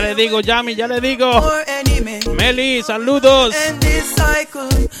sprayed. Ya le digo, Yami, ya le digo. Meli, saludos. And this cycle,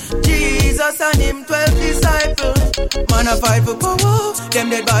 Jesus and him 12 disciples. Man a fight for power, them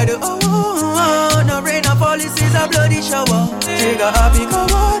dead by the hour. No rain or policies a bloody shower. Take a happy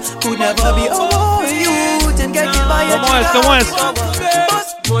cover, could never be over. Youth and get killed by a ¿Cómo es?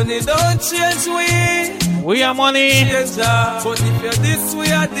 Money don't change we are money. But if you're this,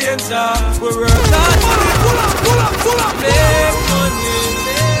 we are danger. We work hard. Pull up.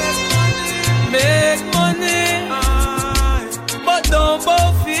 Make money. But don't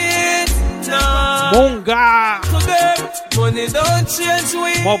both it. Munga. Money don't change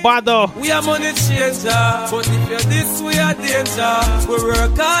Movado. We are money changer. But if you're this, we are danger. We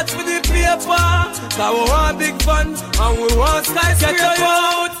work hard for the paper. So we want big fun and we want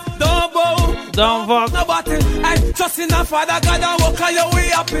skyscraper. Don't bow, don't fuck nobody. Hey, trust in a Father God and walk on your way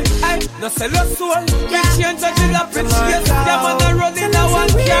happy. Hey, no sell your soul. We change the deal of riches. Yeah, man, I run in a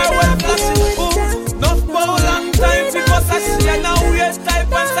one car well flashing. No bow long time because I see and now we type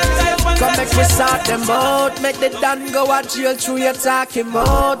and type and type. make we sort them out. Make the Dan go a jail through your talking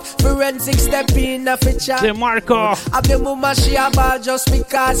mouth. Forensic step in a feature. De Marco. Have your mama she a ball just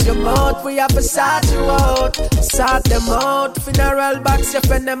because you mouth. We have to sort you out. Sort them out. Funeral box your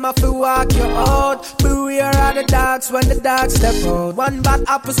friend them have to walk you out. Beware of the dogs when the dogs step out. One bad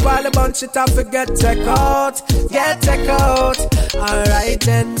apple spoil a bunch it and forget take out. Get take out. Alright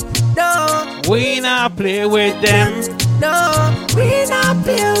then. No, we not play with them. No, we not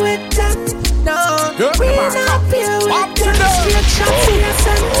play with them. No, we not play with them.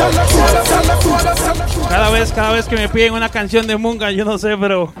 Cada vez que me piden una canción de Munga, yo no sé,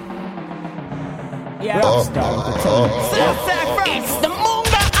 pero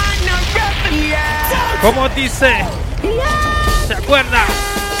 ¿cómo dice? ¿Se acuerda?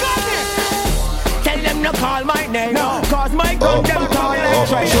 Tell them no call my name, no. Cause my gun them tall like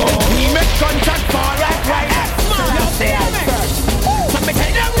trash. We make contact for right. So say I first. So me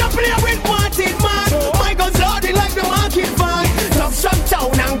tell them no play with wanted man. My guns loaded like the market van. Love some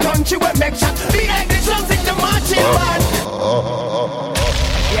town and country we make shot. Be like the drums in the marching band.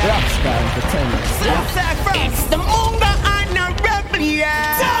 It's the Munga and the rebel,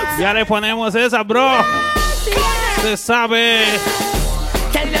 yeah. Ya le ponemos esa, bro. Se sabe.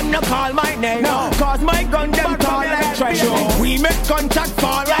 Tell them no call my name, no. Cause my gun them tall like trash. We make contact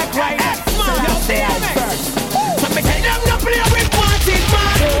for like right. So say I first. So me tell them no play with wanted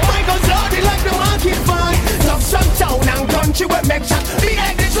man. My guns loaded like the market van. Love some town and country we make shot. Be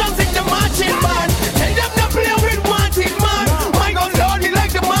like the drums in the marching band. Tell them no play with wanted man. My guns loaded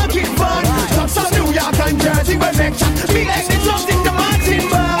like the market van. Love some New York and Jersey we make shot. Be like the drums in the marching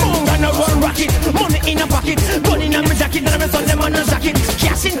band. Gonna run rocket, money in a pocket, gun in a my jacket, and I'm a son them on a jacket.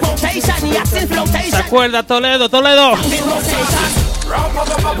 Cash in rotation, yachts in flotation. ¿Se acuerda Toledo?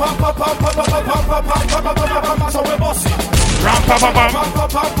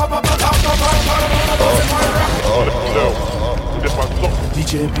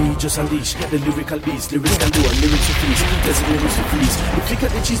 DJ B just unleash the lyrical beast. Lyrics can do and lyrics to please. There's lyrics to please. If you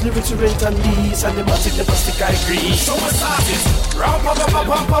get the cheese, lyrics to rent and lease. And the matic never stick, I agree. So what's this?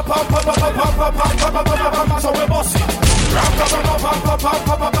 So we're bossy.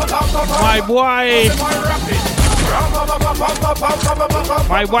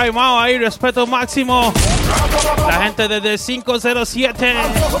 My boy Mao, ahí respeto máximo. La gente desde 507.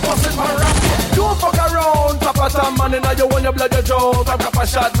 Don't fuck around, Papa Tam man, and you want your blood your jaw, Papa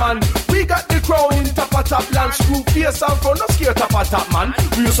Shot man. We got the crown in Tapa Top land, screw face and front, no scare Tapa Top man.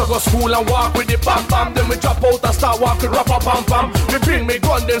 We used to go school and walk with the bam bam, then we drop out and start walking rapper pam pam. We bring me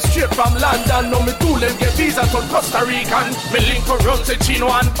gun them straight from London, now me tool them get visa from Costa Rican. Me link for runs to Chino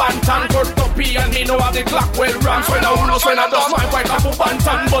and Bantan, Kurt Topi and me know how the clock well runs. When I know when I don't my white up for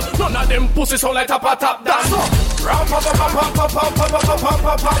Bantan, but none of them pussies sound like Tapa Top dance. Ram pa pa pa pa pa pa pa pa pa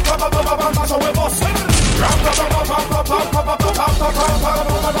pa pa pa pa pa pa. So we boss. Ram pa pa pa pa pa pa pa pa pa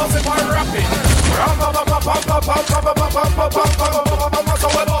pa pa pa. So we rapping. Ram pa pa pa pa pa pa pa pa pa pa pa pa. So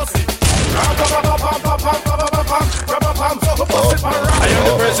we boss. Ram pa pa pa pa pa pa pa pa pa. So we boss. I am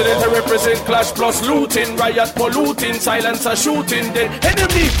the president. I represent clash plus looting, riot polluting, silence and shooting. Then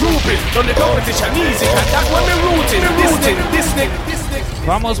enemy grouping. Done the competition easy. That's when we rooting. This nick.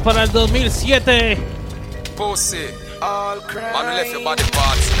 Vamos para el 2007. Pussy, all crap. Man, left your body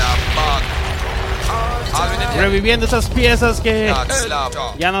parts in a bag. Reviviendo esas piezas que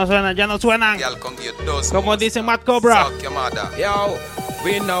ya no suenan. Como dice Matt Cobra. Yo,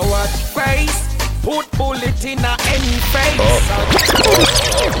 we know what face. Put bullet in a any face.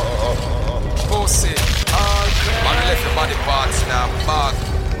 Pussy, all crap. Man, left your body parts in a bag.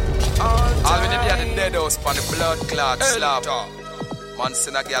 All we need are the dead house for the blood clot slap. Man,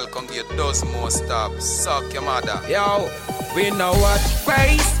 send a girl come get those more stops. Suck your mother. Yo, we know what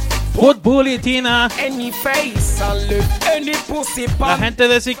face. Put bullet in a any face. And look any pussy pump. La gente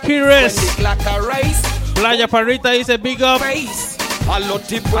de Siquires. Playa Parrita dice big up.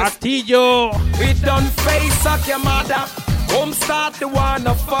 Artillo. We done face. Suck your mother. Home start the one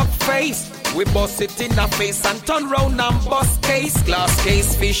of fuck face. We bust it in the face and turn round and bust case. Glass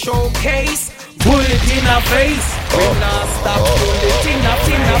case, fish showcase. Bullet in a face. We not stop. Bullet in a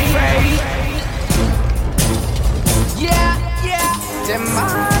face.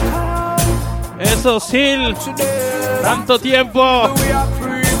 Eso Sil. Tanto tiempo.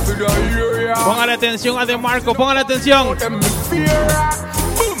 Póngale atención a De Marco. Póngale atención.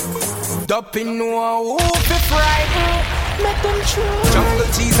 Make them true. Jungle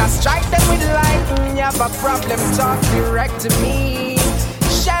Jesus, strike them with lightning. You have a problem, talk direct to me.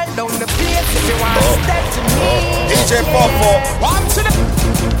 Shut down the place if you want to step to me. DJ Fofo, one to the.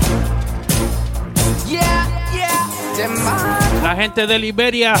 Yeah. La gente de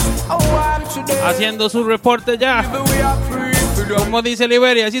Liberia. Oh, haciendo su reporte ya. Como dice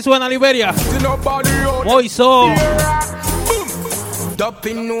Liberia, así suena Liberia. Moiso.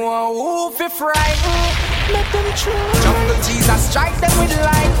 Jungle Jesus, strike them with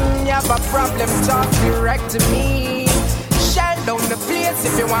lightning. You have a problem, talk direct to me. Shell down the place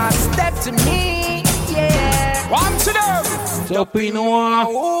if you want to step to me. Yeah. One to them. Topinoa.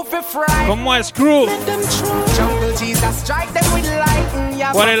 ¿Cómo es, crew? Jungle Jesus, strike them with lightning.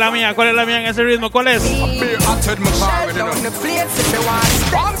 ¿Cuál es la mía? ¿Cuál es la mía en ese ritmo? ¿Cuál es? Shell down the place if you want to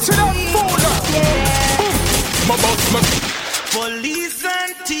step to me. Police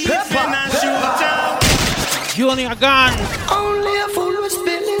and thief in a shootout. Junior Gun. Only a fool will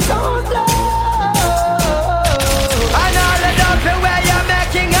spill his own blood. And all the doctor where you're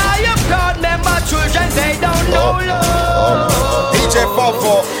making all your proud member children, they don't know love. DJ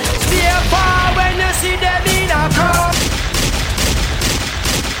Fofo. Stay far when you see them in a crowd.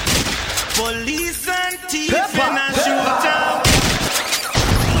 Police and thief in a shootout.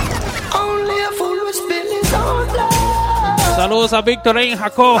 Only a fool will spill his own blood. Saludos a Víctor en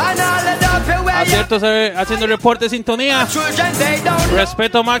Jacob. Haciendo reporte de sintonía.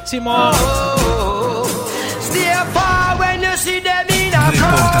 Respeto máximo.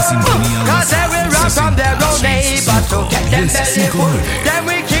 Reporta sintonía.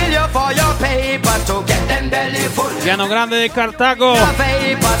 Llano Grande de Cartago.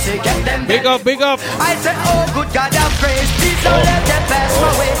 Big up, big up. I said, oh good God have grace, please don't let them pass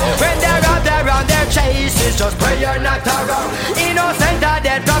my way. When they're out there on their chases, just pray you're not around. Innocent are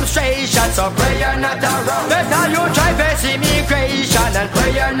dead from stray shots, so pray you're not around. Better you try face immigration and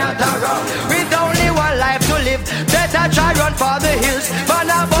pray you're not around. With only one life to live, better try run for the hills. But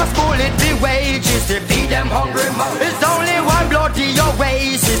now boss bullet the wages to feed them hungry mouth. It's only one blood to your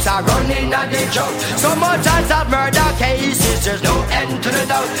oasis, are running at the joke. So much chance of murder cases, there's no end to the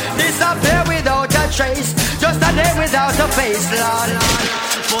doubt. Disappear without a trace, just a name without a face. La, la, la.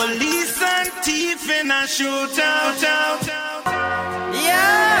 Police and thief in a shootout.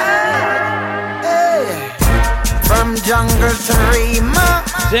 Yeah. Hey. From jungle to Rima,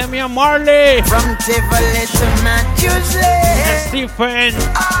 Damian Marley. From Tivoli to Manchester, Stephen.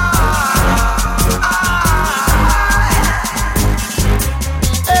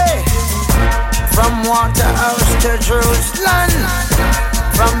 Hey. From Waterhouse to Jerusalem,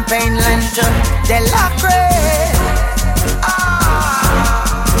 from Painland to Delacre.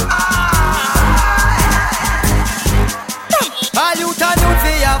 All you can do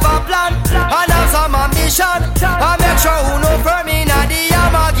fi have a plan and have some ambition. And make sure who know firm in a the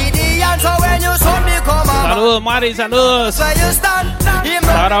Armageddon. So when you son become a Saludos, Mari, saludos. where you stand,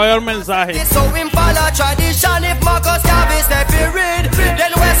 Ahora veo el mensaje. so him follow tradition. If Marcus Garvey step in read,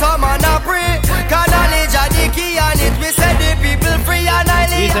 then where some man a pray. Can knowledge a the key and it we set the people free and I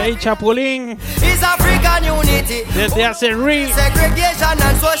Dice ahí Chapulín. is African unity. Desde hace real. Segregation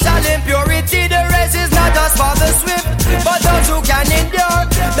and social impurity. The race is not just for the swift, but those who can endure.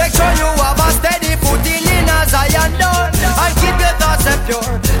 Make sure you have a steady footing in a Zion door. And keep your thoughts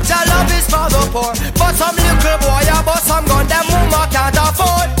pure. Your love is for the poor. But some little boy about some gun them woman can't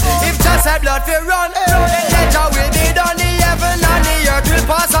afford. If just a blood will run, then nature will be done. The heaven and the earth will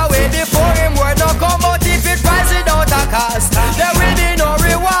pass away before him word no come out. If it rise without a cost, there will be no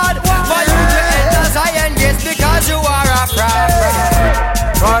reward for you to enter Zion gates because you are a fraud.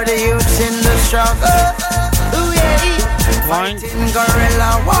 For the youths in the struggle, ooh yeah, fighting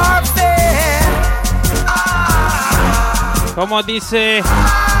guerrilla warfare. Como dice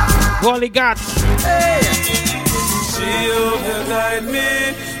Goligat. Guide me,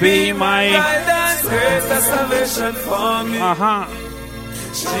 Be my guidance, greatest salvation for me. Ajá.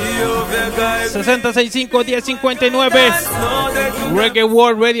 6651-1059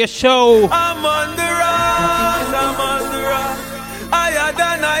 ReggaeWorld Radio Show. I'm on the rock, I'm on the rock.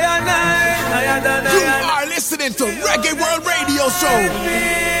 You are listening to ReggaeWorld Radio Show.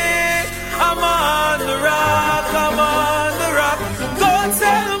 I'm on the rock, I'm on the rock. Don't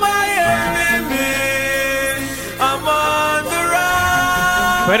tell my enemy, I'm on the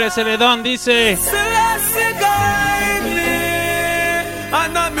rock. Pérez Celedón dice. Celeste guide me,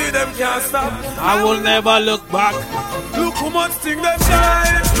 and not me them can't stop. I will never look back. Look how much thing them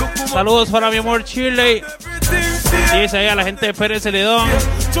shine. Saludos para mi amor Chile. Dice ahí a la gente de Pérez Celedón.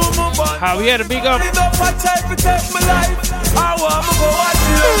 Javier, big up.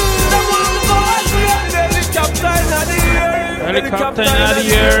 Helicopter in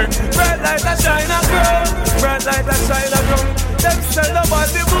the air. Bright light a shine a girl. Bright light a shine a girl. Them say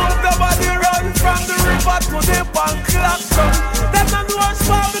nobody move, nobody run. From the river to the bank clock run. Them not know what's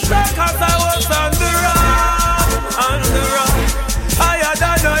for me cause I was on the rock. On the rock. I had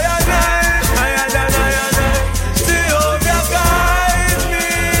a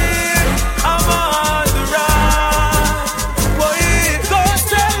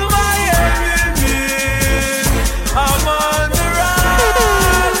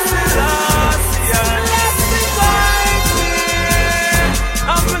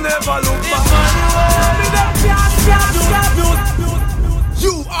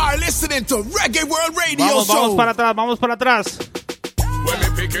the ReggaeWorld Radio Show. Vamos para atrás, vamos para atrás.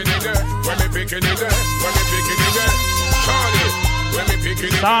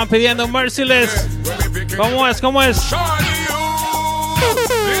 Estaban pidiendo Merciless. ¿Cómo es? ¿Cómo es?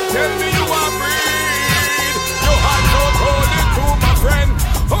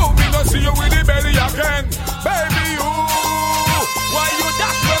 See you with the belly again, baby. You, why you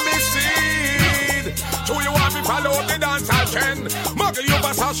dash when me seed? Do you want me follow the dance again? Muggle you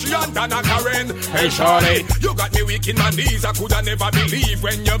Versace and Donna Karen. Hey shorty, you got me weak in my knees. I coulda never believe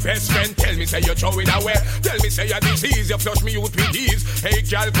when your best friend tell me say you throw it away. Tell me say your disease, you flush me out with ease. Hey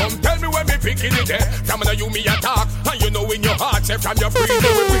girl, come tell me when me picking it there. From now you me attack, and you know in your heart say from your free, you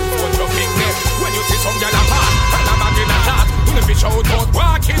will bring forth your picnic. When you see some girl apart, and I'm in a shot. If you shout out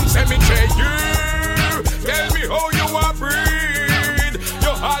walking cemetery, tell me how you are breed.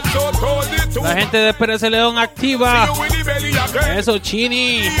 Your heart so cold it too. La gente de Pérez León activa. Eso,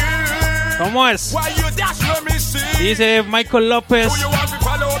 Chini. ¿Cómo es? Dice Michael López.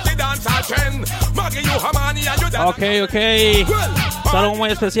 Ok. Saludo muy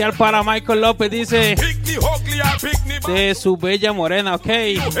especial para Michael López. Dice de su bella morena. Ok.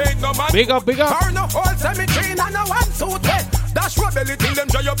 Big up. That's what belly till them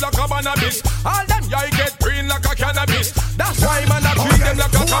dry up like a cannabis. All them y'all get green like a cannabis. That's why man I treat them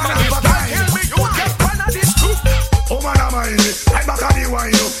like a cannabis. Can't kill me, you get one of this too. Oh man, I mind me, like back of the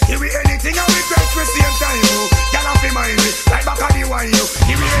wine, you. Give me anything I request for same time, you. Girl, I feel mind me, like back of the wine, you.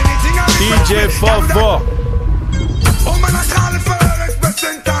 Give me anything I request. DJ Fofo. Oh man, I call it for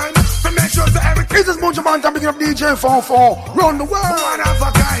expressing time. To make sure that everything. This is Bunch Man, I'm picking up DJ Fofo. Run the world. One of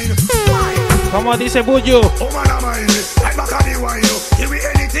a kind. Como dice Buju. Oh man, I mind me, like back of the wine, you. Give me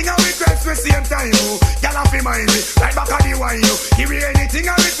anything I request for same time, you. Girl, I feel mind me, like back of the wine, you. Give me anything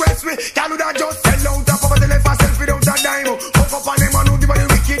I request for. Girl, would I just sell out and cover the left herself without a dime. Fuck up on them and who give her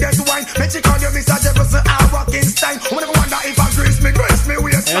the wickedest wine. Make she call you Mr. Jefferson or Rockenstein. I'm gonna wonder if I grace me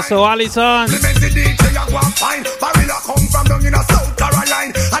waistline. Eso, Allison.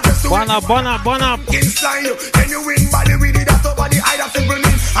 Bona. Can you win body with it? That's over the eye that simple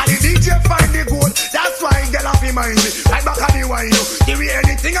mean. And the DJ find the gold. That's why girl off in mind me. Like back of the wine, you. Give me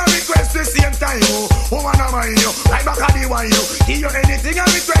anything I request the same time, you. Woman of mine, you. Like back of the wine, you. Give you anything I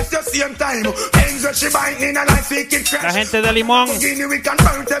request the same time. Things that she buy in and I think it crash. La gente de Limón. Guinea we can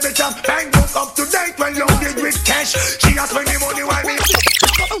burn every time. Bank book up to date when loaded with cash. She has spend the money while me.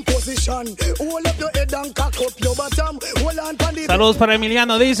 Position. Hold up your head and cock up your bottom. Hold on for the. Saludos para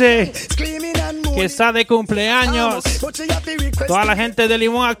Emiliano, dice que está de cumpleaños. Toda la gente de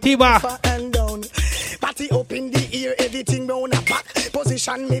Limón activa. Party up in the ear, everything round a back.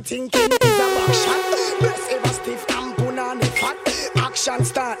 Position me thinking is a back shot. Breast ever stiff and punani fat. Action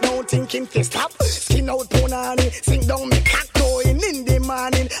start now thinking to stop. Skin out punani, sink down me cock. Going in the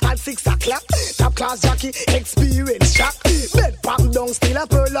morning at 6 o'clock. Top class jockey, experience shock. Bed pop down, still a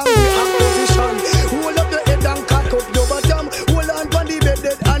pearl on the position. Hold up the head and cock up your bottom. Hold on for the bed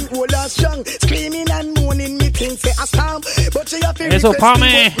dead and hold on strong. Screaming and moaning, me think say a storm. But she have to Eso,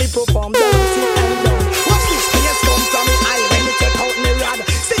 Pame. Me perform dancing and down. Watch this face come from me eye when me take out me rod.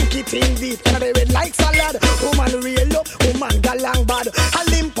 Sink it in deep and I red like salad. Woman real up, woman galang bad. I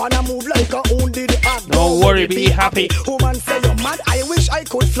limp and I move like a wounded hog. Don't worry, be happy. Woman say you're mad, I wish I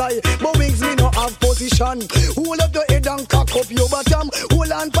could fly. But wings me no have position. Hold up the head and cock up your bottom.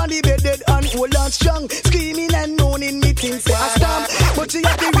 Hold on for the bed dead and hold on strong. Screaming and moaning me things say a storm. But she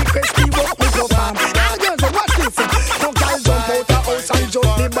have the request to work me go farm. Now girls, watch this. No girl jump out the house and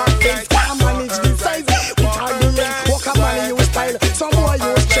jump the back fence. Can't manage the size. With her the length, walk a man use style. Some boy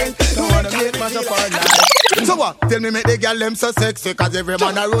use strength. No one can get much of our life. So what? Tell me make the girl them so sexy. Cause every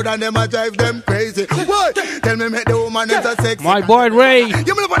man a road and them a drive them crazy. What? Tell me make the woman them so sexy. My boy Ray.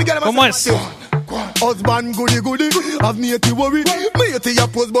 ¿Cómo es? Husband goody goody, have me to worry. Me to your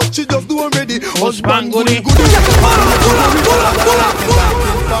post, but she just do already. Husband goody goody.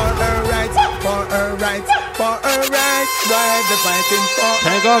 For her rights, right, the fighting for.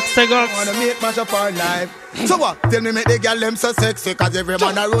 Take off. Wanna make much of her life. So what? Tell me make the girl them so sexy. Cause every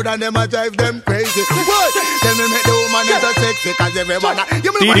man a road and them a drive them crazy. What? Tell me make the woman them so sexy. Cause every man a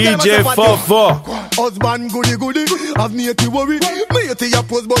DJ Fofo. Husband goody goody, have me to worry. Me to your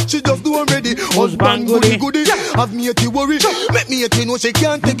post, but she just do already. Husband goody goody, have me to worry. Make me to know she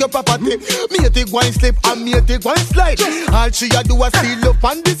can't take your property. Me to go and slip and me to go and slide. All she a do is steal up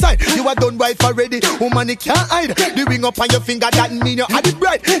on the side. You are done right already. Woman you can't hide. The ring up on your finger that mean you had it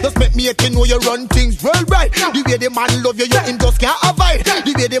right. Just make me to know you run things well right. The way the man love you, you just can't avoid.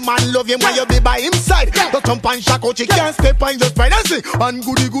 The way the man love you when you be by him side. Just jump and shock out, you can't step on just right and say. And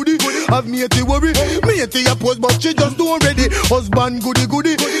goody goody, Have matey worry. Matey a pose but she just don't ready. Husband goody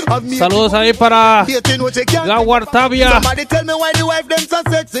goody. Saludos ahí para ReggaeWorld Tavia. Somebody tell me why the wife them so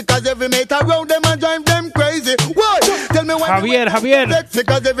sexy. Cause every mate around them and drive them crazy. What? Tell me why Javier.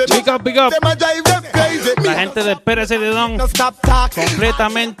 Big up. La gente de Pérez de Don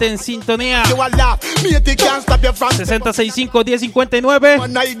completamente en sintonía.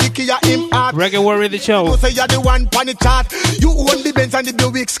 6065-1059 ReggaeWorld RadioShow. You own the Benz and the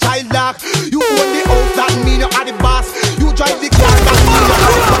Buick Skylark. You own the house, that mean you are the boss. You drive the car, that mean you are the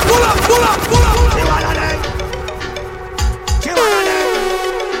boss. Pull up.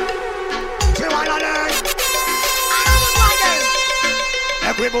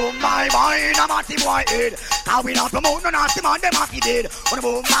 We boom my boy in a massive white head. Cause we not promote no nasty man, them happy dead. Wanna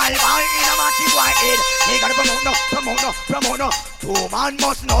boom my boy in a massive white head. They gotta promote no. Two man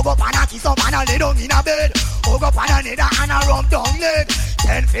must know go pan a kiss up and a lay down in a bed. Or go pan a nether and a rub down leg.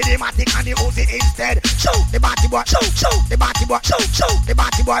 Then for the matic and the Uzi instead. Shoot the batty boy, shoot the batty boy, shoot the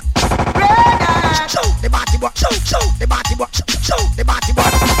batty boy. Shoot the batty boy, shoot the batty boy, shoot the batty boy.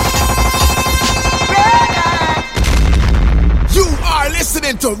 You are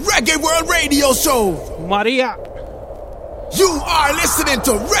listening to ReggaeWorld Radio Show. María. You are listening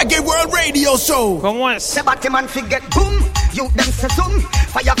to ReggaeWorld Radio Show. ¿Cómo es? Se Batman forget boom. You them say zoom.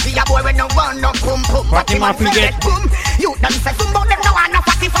 Fire boy when no one no boom boom. Batman forget boom. You them say zoom. But them no one no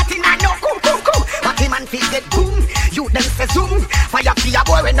fatty no coom. Batman forget boom. You them say zoom. Fire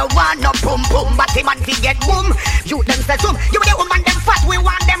boy when no one no boom. Batman forget boom. You them say zoom. You the woman them fat. We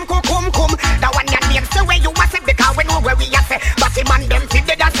want them coom. The one your name say where you was it because we know where we are say. Batman them fit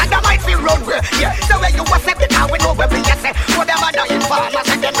the dance and the might feel road where. Yeah. So where you was it because we know where we are say. For them other informers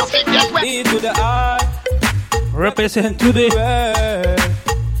and them no fit get where. E to the R. Represent to the world.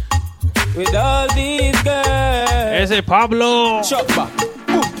 With all these girls. Ese Pablo. Chop back.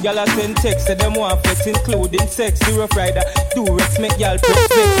 Y'all a send text, say them want flex, including sex. The rough rider, do Rex, make y'all press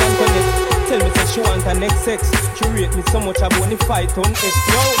vex and connect. Tell me say she want her next sex. She rate me so much I want to fight on X. Yo,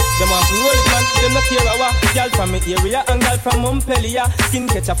 them want to roll it, man. Them not care what. Y'all from my area and y'all from Montpellier. Skin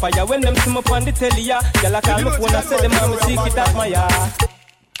catch a fire when them see me on the telly. Y'all a call me phone and say them want me secret admire.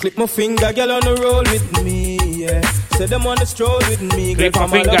 Click my finger, girl on the roll with me, yeah. Say them on the stroll with me. Click my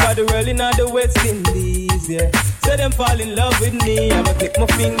finger. All over the world in the West Indies, yeah. Say them fall in love with me. I'ma click my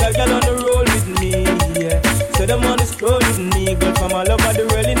finger, girl on the roll with me, yeah. Say them on the stroll with me. Girl from all over the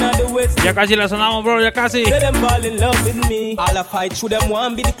world in the West. Ya casi la sonamos, bro, ya casi. Say them fall in love with me. All I fight through them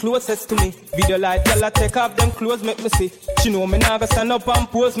want be the closest to me. Video light, girl I take off them clothes, make me see. She know me now go stand up and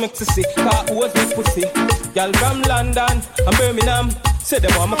pose, make to see. Car pose, make pussy. Girl from London and Birmingham. Say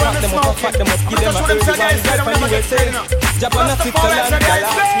them want me crack them up, fat them up, give them a 31. Girl from USA, Japan and Switzerland. Girl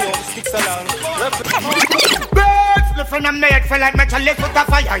ask me how sticks along. Birds, listen to me, it feel like metal lit with a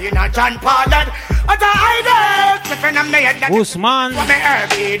fire, you know, John Pollard. What a idea, listen to me, Guzmán,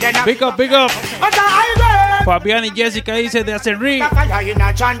 big up. What a idea. Fabián y Jessica dice de hacer ring. Fire, you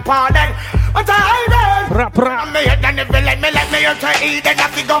know, John Pollard. What a idea. Rap. Me head and it feel like me you to eat and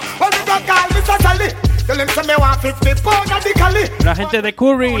have to go. What you go call me Sally? La gente de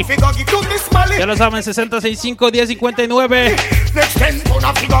Curry, ya lo saben, 6065-1059.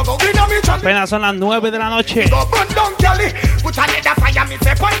 Apenas son las 9 de la noche.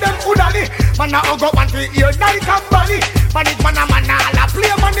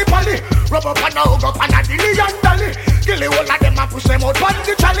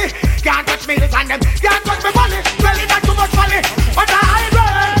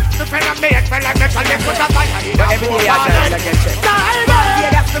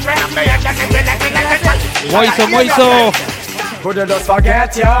 Moiso. Could you just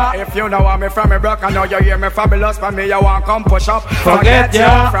forget ya? If you know me from me broke, I know you hear me fabulous. From me you want come push up. Forget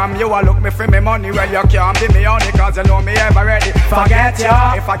ya. From you I look me for me money. Well you can't be me honey cause you know me ever ready. Forget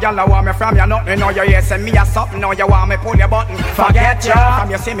ya. If a girl I want me from you nothing. Know you hear send me a something. Now you want me pull your button. Forget ya.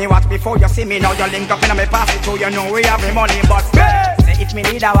 From you see me watch before you see me. Now you link up and me pass it to you know we have me money. But if me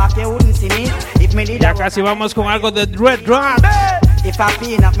need a walk you wouldn't see me. If me need ya casi vamos con algo de Red Drop. If I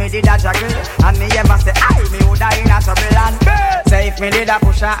pin up me did a juggle and me ever say I me woulda in a trouble and say if me did a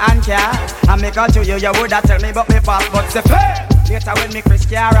push and care and make out to you woulda tell me but me pass but say later when me Chris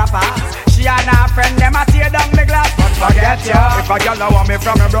Chiara pass she and her friend them a tear down me glass but forget ya. If a girl want me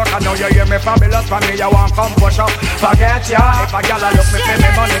from me broke and now you hear me fabulous from me you want come push up. Forget ya. If a girl look me for me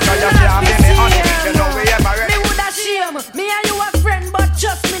money cause you can't be me honey you know we ever ready. Me woulda shame me and you a friend but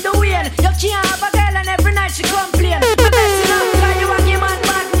trust me the way you can't have a girl and every night she complain.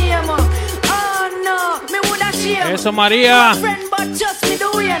 Eso María.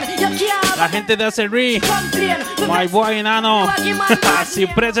 La gente de Acerrí. My boy enano.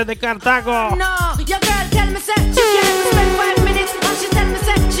 Cipreses de Cartago. No, your girl tell me say she can't spend 5 minutes, and she tell me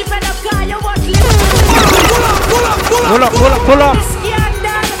say she fed up 'cause you watch list. Pull up.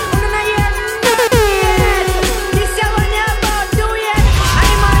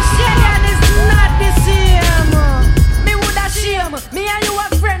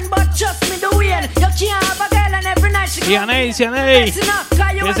 Cianey,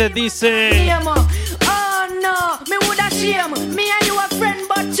 ¿qué se dice? Oh no, me woulda shame. Me and you a friend,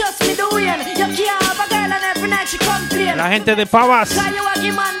 but just me the way. You can't have a girl and every night she complain. La gente de Pavas.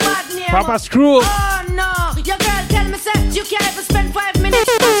 Pavas Crew. Oh no, your girl tell me say you can't even spend 5 minutes.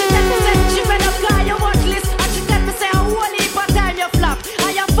 And she tell me say she fed up 'cause you watch list. And she tell me say a whole heap of time you flop.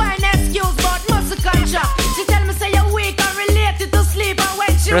 And you find excuse but muscle contract. She tell me say you're weak and related to sleep. And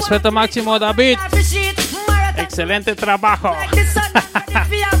when she Respeto máximo, David. Excelente trabajo.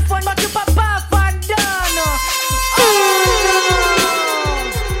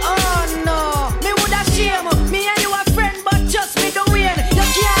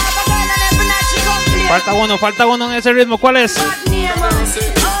 Falta uno en ese ritmo. ¿Cuál es?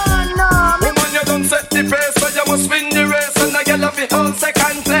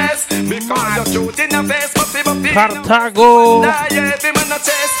 Cartago.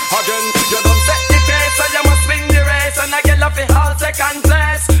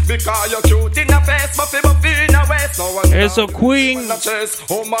 Eso, Queen.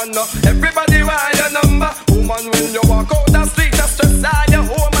 Everybody want your number. Woman, when you walk out the street, just stress all your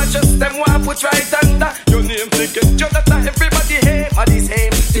home and just them want put right under your name. Thinking you that everybody hate, and this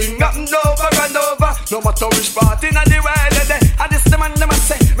hate thing up and over and over. No matter which party in the world, and this the man them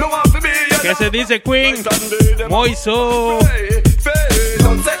say, me want to be your. ¿Qué se dice, Queen? Moiso.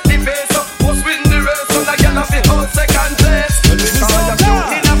 Don't set the face up, what's win the race? So the girl of the whole second place.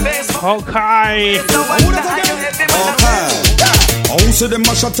 Okay. I say them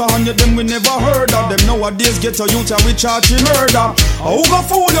a shot on you, them we never heard of them. Nowadays get a youth a recharge murder. Who go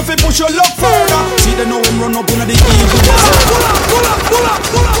fool if you push your luck further? See they know him run up in the evil. Pull up.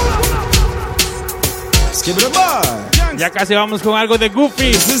 Skip it by. Ya casi vamos con algo de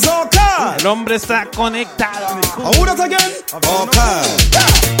Goofy. This is okay. El hombre está conectado. Who that again? Okay.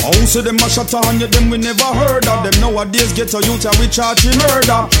 I say them a shot on you, them we never heard of them. Nowadays get a youth a recharge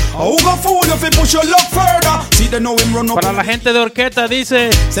murder. Who go fool if you push your luck further? See they know him run up. Para la gente de Orquesta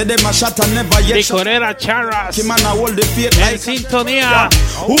dice. Say them a shot and never yet. Licorera Charras. Kim and I hold the faith en sintonía.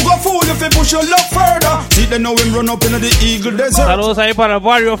 Who go fool if you push your luck further? See they know him run up in the Eagle Desert. Saludos ahí para el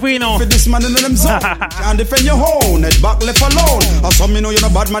barrio fino. For this man in them zone. Can't defend your own. Head back left alone. Or some you know you're a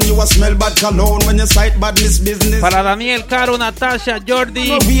bad man, you a smell bad cologne when you sight badness business. Para Daniel Caro, Natasha,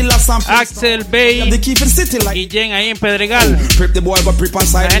 Jordi, Axel, Bay y Jen ahí en Pedregal.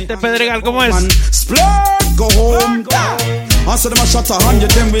 La gente de Pedregal, ¿cómo es? Splurge, go home. Answer them a shot a hand,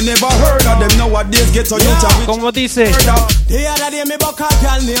 them we never heard of them. Nowadays get a youth. ¿Cómo dice? The other day me buck a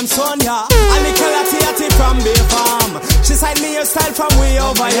girl named Sonia, and the Kalati from Bay Farm. She side me her style from way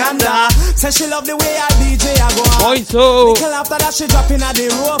over yonder. Say she love the way I DJ I go on. So little after that she drop in at the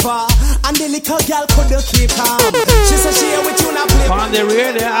Rover, and the little girl couldn't keep calm. She said she here with you now play on the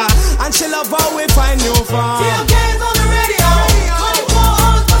radio, and she love how we find you from. TFK's on the radio, 24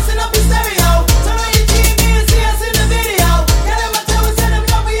 hours busting up the stereo. Turn on your TV and see us in the video. Tell them I tell we send them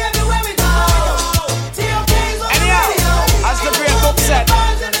love we everywhere we go. TFK's on the radio. As the great book said,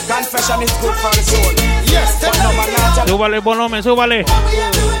 confession is good for the soul. Yes, súbale el volumen, súbale.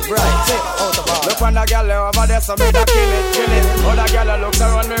 Look on the girl over there, so me da kill it. Other girl looks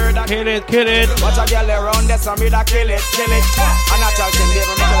around me, da kill it. Watch a girl around there, so me da kill it. And I tell them, baby,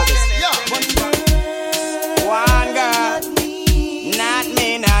 me tell this. One girl, not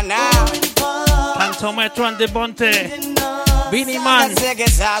me, nah. Cantometro and Debonte, Beanie Man.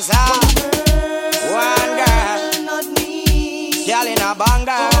 One girl, girl in a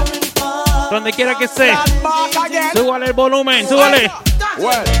banger. Donde quiera que esté, súbale el volumen, súbale.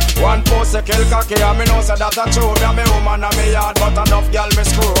 Well, one post a kill cocky, and me know say that a true. Me a me woman and me yard, but enough girl me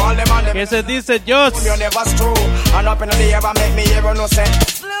screw. All them and them. ¿Qué se dice, Joss? You never screw. And up in the air, make me ever no say.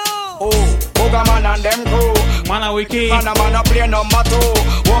 Oh, Booga man and them crew. Mana wiki. Man a play number 2.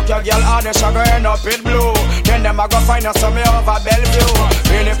 Walk your girl on the sugar end up it blue. Then them a go find us some over Bellevue.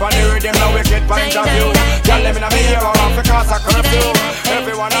 Really on the rhythm, no wicked point of view. Girl, them in a me ear around for cause a curfew.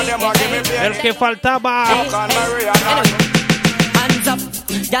 Every one of them a give me pain. El que faltaba. Walk on Maria now. Hands up,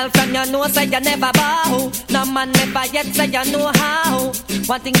 girl from your nose say you never bow. No man never yet say you know how.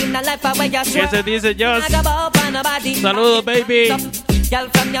 One thing in the life where you ¿Qué se dice, Joss? Saludos, baby. Girl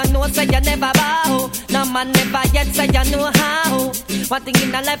from your nose say you never bow. No man never yet say you know how. One thing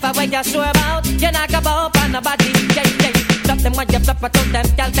in the life I where you sure about. You not go bow on nobody. Yeah, yeah. Drop them when you flop it on them.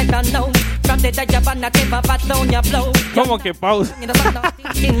 Girl take a no. From the day you wanna take a bat down your blow. ¿Cómo que pausa?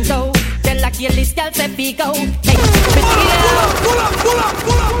 Tell like your list, girl say be go.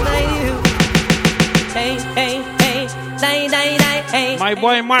 Hey, hey, hey, hey, hey, hey. My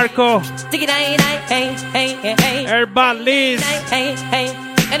boy Marco. Hey, hey, hey, hey, hey. Urban Liz. Hey, hey.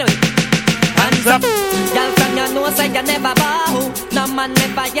 Anyway. Hands up. Girl from your nose say you never bow. No man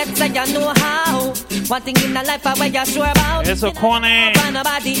never yet say you know how. One thing in the life I where you sure about. Eso, Cone.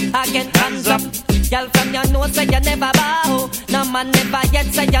 Nobody again. Hands up. Girl from your nose say you never bow. No man never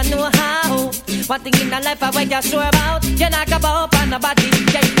yet say you know how. One thing in the life I where you sure about. You not go bow on nobody.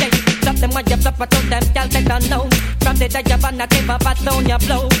 Yeah, yeah. Drop them when you flop it on them. Girl take a no. From the day you wanna take a bat down your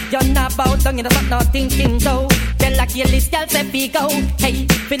blow. You're not bow down, you don't not thinking so. Tell like your list, girl say be go. Hey,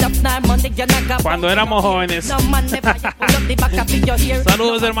 fill up now money, you not go. Cuando éramos jóvenes. No man never you pull up the back of your hair.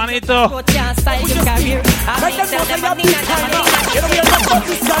 Saludos, hermanito. Go to your style, your career. I mean, tell them I need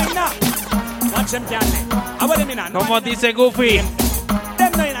Como dice Goofy,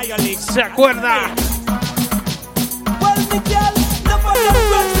 ¿se acuerda?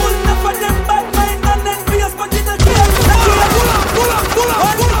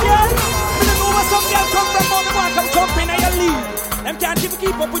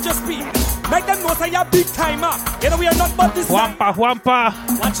 Juanpa,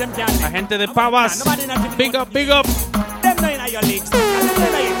 la gente de Pavas, big up, big up.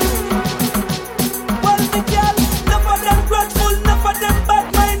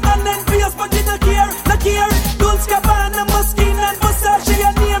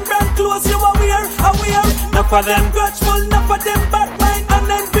 Enough of them grudgeful, enough of them bad mind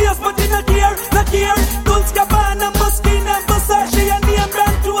and envious, but in a care, not care. Dolce Gabbana, Muskin and Versace, and name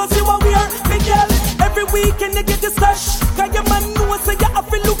brand clothes you are wear. Big girl, every weekend you get your stash. Cause your man knows so you have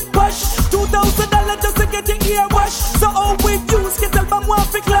to look posh. $2,000 just to get your ear wash. So all with you, get album one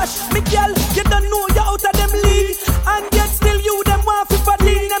for clash. Big girl, you don't know you're out of them league. And yet still you them want for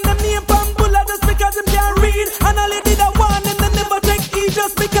fadine. And them name Bambula just because them can't read. And all they did I want them, they never take heed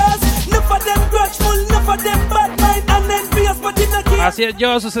just because. Enough of them grudgeful, enough of them bad mind and envious, but in a care. Así es,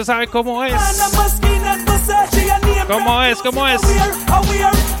 Joss, usted sabe cómo es. ¿Cómo es? ¿Cómo es?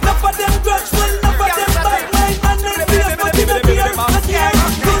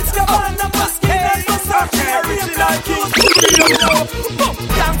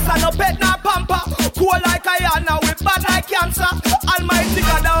 Gangsta no pet na pamper. Cool like I am now with bad like cancer. Almighty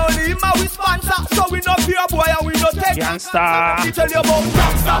God only him we sponsor. So we no fear boy and we no take gangsta. Let me tell you about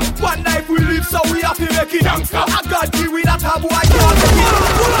gangsta. One night we live so we have to make it gangsta. I got you with that boy I can't make it.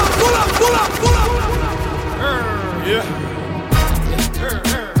 Pull up, pull up, pull up, pull up. Yeah.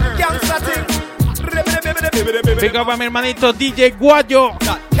 Gangsta thing. Big up a mi hermanito DJ Guayo.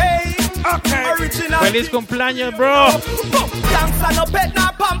 Okay. Feliz cumpleaños, bro.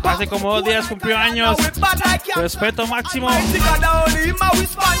 Hace como 2 días cumplió años. Respeto máximo.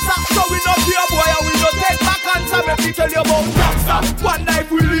 One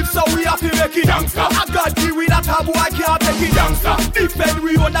night we live so we have to make it gangsta. I got you with that taboo I can't take it gangsta. Defend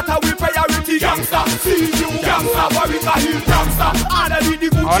we own that we priority gangsta. See you gangsta, worry for him gangsta.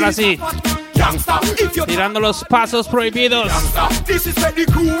 Ahora sí. Tirando los pasos prohibidos.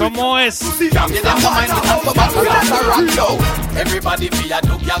 ¿Cómo es? Everybody be a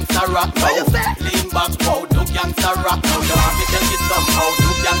do gangsta rock now. Lean back, wow, do gangsta rock now. You have to take it somehow,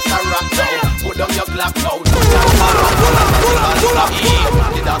 do gangsta rock now. Put on your Glock now, do gangsta rock now.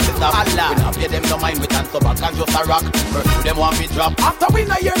 The dance is a Allah. We not pay them no mind, we can so back and just a rock. First them want me drop, after we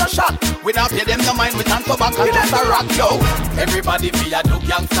not hear no shot. We not pay them no mind, we can so back and just a rock, yo. Everybody be a do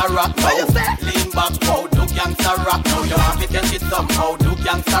gangsta rock now. Lean back, wow, do gangsta rock now. You have to take it somehow, do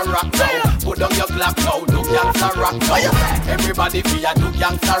gangsta rock now. Put on your Glock now, do gangsta rock now. Everybody be a do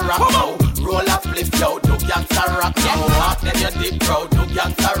gangsta rock now. Roll a flip, yo, do gangsta rock now. Walk then you dip, bro, do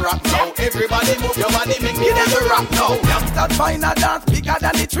gangsta rock now. Everybody move your body, make me then you rock now. Gangsters find a dance bigger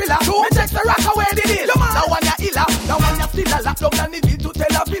than the thriller. Me check the rock away the deal. Now one ya illa, now one ya still a lock down and the bill to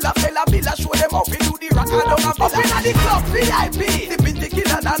tell a villa. Show them how we do the rock and down a villa. Up in the club, VIP. The pinty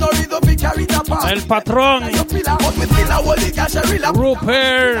killer, and only the big carry the past. El patrón.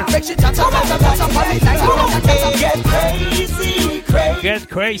 Rupert. Get crazy, crazy. Get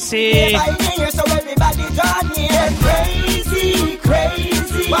crazy. So everybody join me. Get crazy,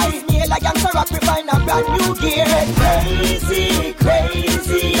 crazy. Why me like I'm so rock, we find a brand new gear. Get crazy,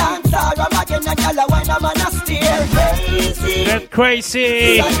 crazy. Dance all I'm again and y'all wine I'm on a steer. Crazy. Get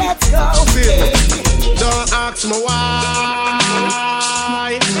crazy. So let's go. Don't ask me why.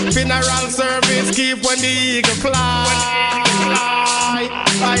 Funeral service keep when the eagle fly.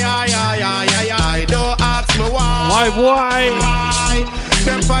 Aye. Don't ask me why. Why?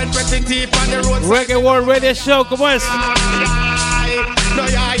 Them find pretty deep on the road. ReggaeWorld Radio Show, ¿cómo es? No,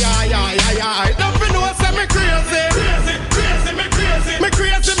 don't be no say me crazy.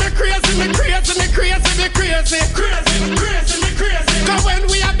 Cause when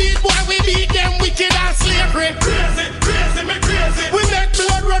we are beat, boy, we beat them wicked and slavery. We make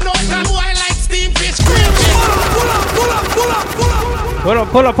blood run out and boy like steam fish. Pull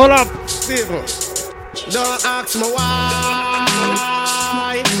up. Don't ask me why.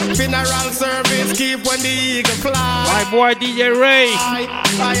 Funeral service keep when the eagle fly. My boy DJ Ray.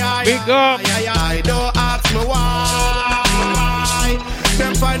 Big up. Don't ask me why.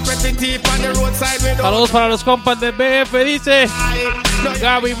 Them find pretty deep on the roadside. Saludos para los compas de BF, dice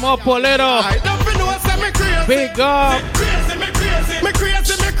Gaby Mopolero. Big up.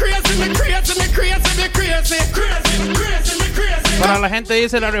 Para la gente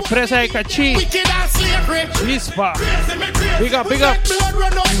dice la represa de Cachí. Chispa. Big up.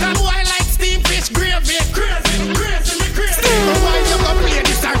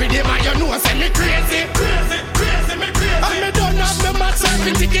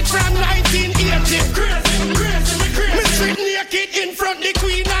 Ticket from 1980. Me straight naked in front the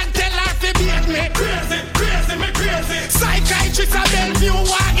queen and tell her to beat me. Psychiatrist at Bellevue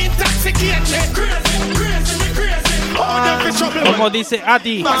walk intoxicate me. Como dice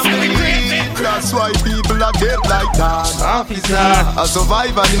Adi. That's why people are dead like that. Officer, a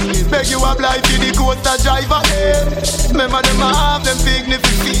survivor need. Beg you apply to the coaster driver. Remember them have them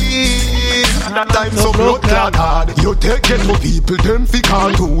dignified. Time so blood clot hard. You take it for people, them fi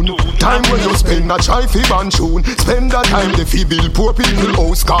cartoon. Time when you spend a try fi ban tune. Spend that time they fi build poor people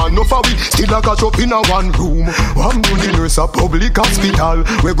house. Can't no for we still a catch up in a one room. One good nurse a public hospital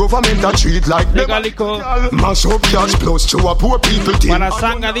where government a treat like them. Mash up cash plus to a poor people thing.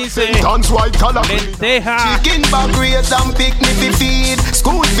 Parasanga dice Dance white collar lenteja. Chicken bag rates and picnic fi feed.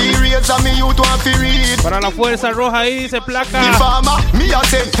 School fee rates and me youth want fi read. Para la Fuerza Roja ahí dice placa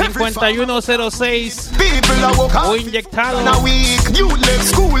 5106 o inyectado. You left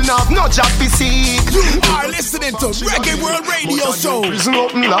school now, no job to seek. You are listening to ReggaeWorld Radio Show. Prison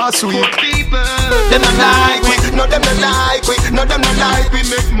open last week. Them not like we, no them not like we, no them not like we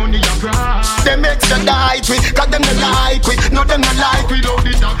make money a cry. Them extra diet we, cause them not like we, no them not like we. Love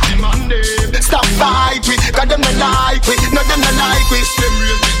the taxi man them. Stop fight we, cause them not like we, no them not like we. Them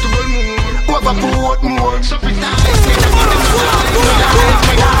raise it to more, overport more. So we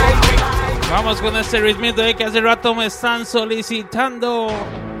Vamos con este ritmito que hace rato me están solicitando.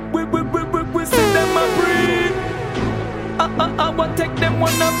 We see them a breathe. I want take them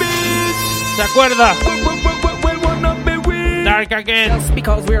wanna be. ¿Se acuerda? We wanna be we. Dark again. Just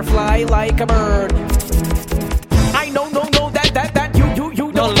because we're fly like a bird. I know that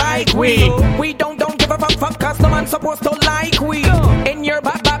you don't like we. We don't give a fuck cause no man's supposed to like we. In your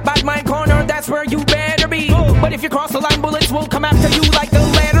bad mind corner, that's where you better be. But if you cross the line, bullets will come after you like the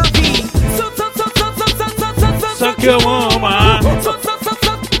letter V. Suck your mama.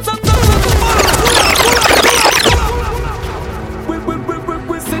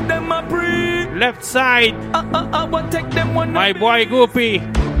 We see them a breathe. Left side. I want take them one. My boy Goopy.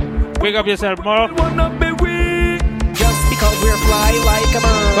 Pick up yourself, bro. Just because we're fly like a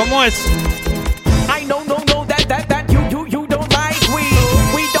bird. ¿Cómo es? I know that you don't like we.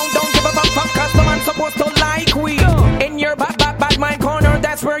 We don't give a fuck cause no man's supposed to like we. In your bad mind corner,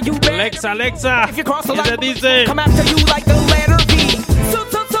 that's where you be. Alexa. If you cross the line, dice? Come after you like the letter V.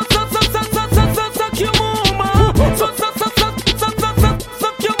 Suck your mama. Suck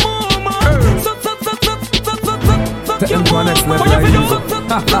your mama.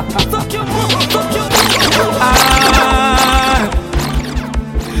 Suck your mama.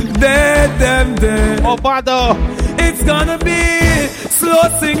 Dead. Opado. It's gonna be slow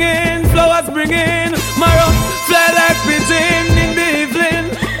singing, flowers bringing, marrow fly like pigeon in the evening.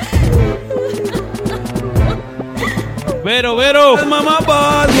 Vero. Mama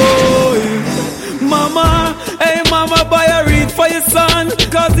bad boy. Mama, hey mama, buy a read for your son.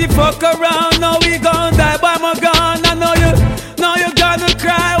 Cause he fuck around, now we gon' die by my gun. I know you gonna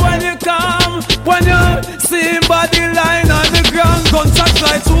cry when you come. When you see him body lying on the ground. Gunshot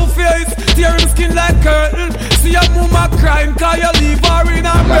fly through face, tear him skin like curtain. See a mama crying cause you leave her in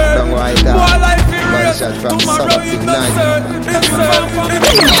a burden. Boy life is real, tomorrow is not certain.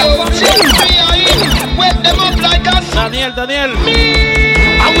 Wet them up like a Daniel.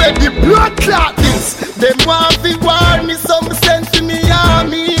 I wear the blood clot this. Them want to war me some sense to me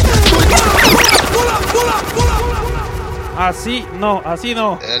army. Así no, así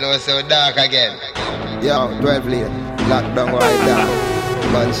no. Hello, so dark again. Yo, 12 late. Lockdown right down.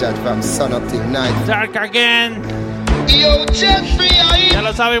 Gunshot from sun up till night. Dark again. Yo, Jeffrey, ya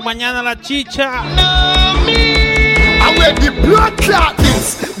lo saben, mañana la chicha. I wear the blood clot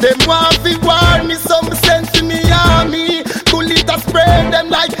this. Them want to war me, some sense in me army. Bullet a spray them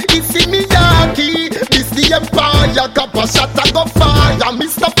like it's in me yaki. This the empire, copper shot a go fire.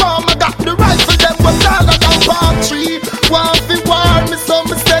 Mr. Farmer got the rifle, them was taller than palm tree. Want to war me, some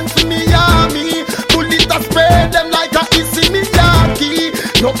sense in me army. Bullet a spray them like a it's in me yaki.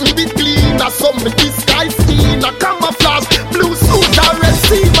 Nothing be clean, a some disguise in a camouflage. Blue suit and red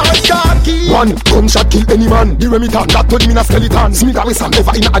sea, my khaki. One gunshot kill any man. The remitan that told him in a skeleton. Smith away some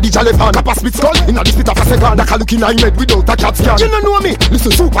ever in a Adija Levan. Kappa spit skull in a spit of a second. That look in a head without a cat scan. You don't know me?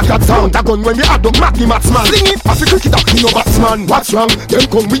 Listen super cat sound. That gun when we add up Mac the Matsman. Sling it as a cricket up, you know batsman. What's wrong? Them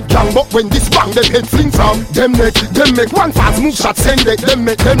come with gang, but when this bang, them head fling from. Them neck, them make one fast move shot send it. Them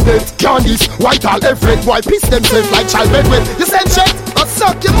make them dead. Candies, white all every boy piss themselves like child bedwet. You send shit? Or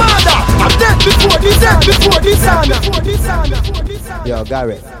suck your mother. I'm dead before this, Yo,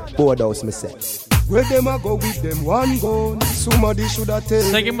 Garrett, Boardhouse, me say. Where them a go with them one gun? Somebody should have tell.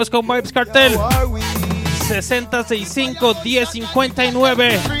 Seguimos con Vibes Cartel.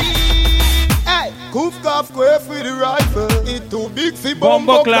 6065-1059. Hey, goof cough square for the rifle. It too big for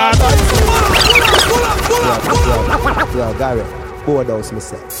Bombo clad. Yo, Garrett, Boardhouse, me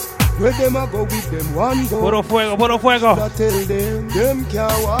say. Where them a go with them one gun? Puro fuego, puro fuego.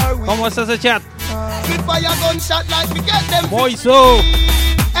 ¿Cómo está ese chat? Moiso.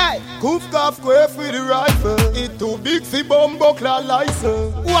 Hey, goof cough square for the rifle. It too big for bombo clad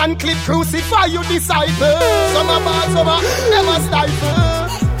license. One clip crucify your disciple. Some a bad, some a never stifle.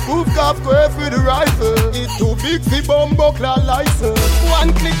 Goof cough square for the rifle. It too big for bombo clad license.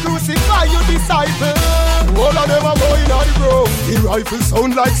 One clip crucify your disciple. All of them are going on the road. The rifle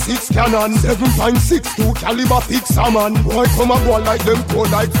sound like 6 cannon. 7.62 caliber thick salmon. Boy come and go like them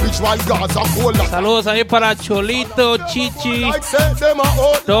cold like fridge while guards are cold like. Saludos ahí para Cholito, Chichi,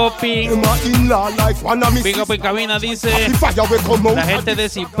 Topping. Big up en cabina dice la gente de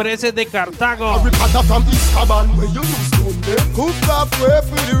Cipreses de Cartago.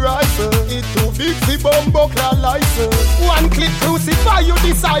 It too big for bombo clad license. One clip crucify your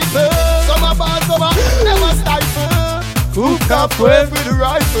disciple. Some are bad, some are never stifle. Hook up with the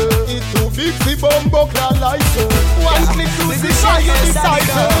rifle. It too big for bombo clad license. One clip crucify your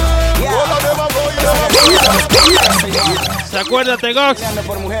disciple. All of them are going. ¿Se acuérdate, Gox?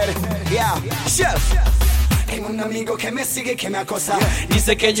 Tengo un amigo que me sigue, que me acosa.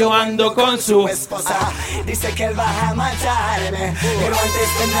 Dice que yo ando con su esposa. Dice que él va a matarme, pero antes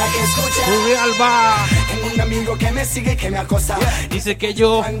tendrá que escuchar. Tengo un amigo que me sigue, que me acosa. Dice que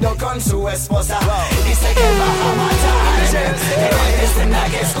yo ando con su esposa. Dice que él va a matarme, pero antes tendrá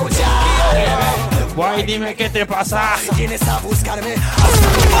que escuchar. Guay, dime qué te pasa. Vienes a buscarme hasta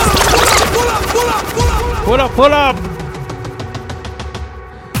mi casa. Pull up, pull up.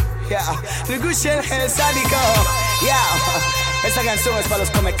 Yeah, the good shit es sádico. Yeah, esta canción es para los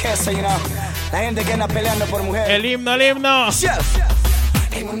come queso, you know. La gente que anda peleando por mujer. El himno, el himno.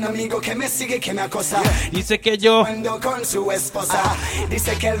 Tengo un amigo que me sigue, que me acosa. Dice que yo ando con su esposa.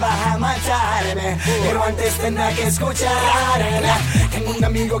 Dice que él va a matarme, pero antes tendrá que escucharme. Tengo un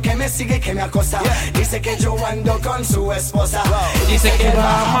amigo que me sigue, que me acosa. Dice que yo ando con su esposa. Dice que él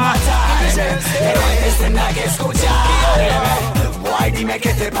va a matarme, pero antes tendrá que escucharme. Guay, dime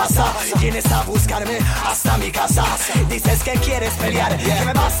qué te pasa. Vienes a buscarme hasta mi casa. Dices que quieres pelear, que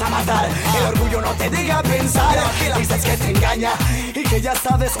me vas a matar. El orgullo no te deja pensar. Dices que te engaña y que ya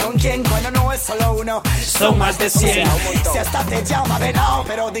sabes con quién. Cuando no es solo uno, son más de 100. Si hasta te llama venado,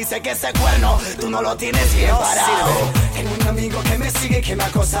 pero dice que ese cuerno tú no lo tienes bien parado. Tengo un amigo que me sigue, que me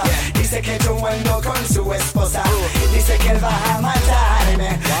acosa. Dice que yo ando con su esposa. Dice que él va a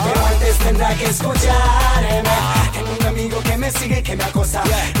matarme, pero antes tendrá que escucharme. Tengo un amigo que me sigue, que me acosa.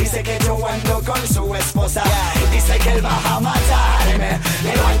 Dice que yo ando con su esposa. Dice que él va a matarme,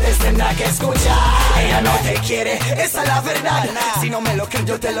 pero antes tendrá que escuchar. Ella no te quiere, esa es la verdad. Si no me lo creo,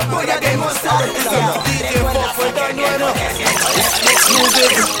 yo te lo voy a demostrar.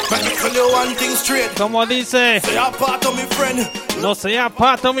 Como dice, no sea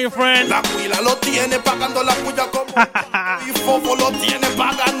pato, mi friend. La huila lo tiene pagando la puya como y Fofo lo tiene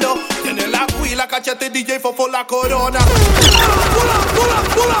pagando. Tiene la huila, cachete DJ Fofo la corona.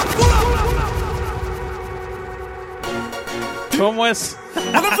 ¿Cómo es? I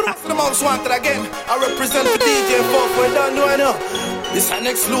represent the DJ Fofo, don't know. This an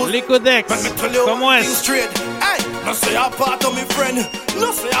exclusive. Liquid X. ¿Cómo es? Hey, No sea pato mi friend,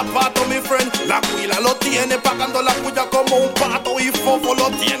 no sea pato mi friend. La Huila lo tiene pagando la puya como un pato y Fofo lo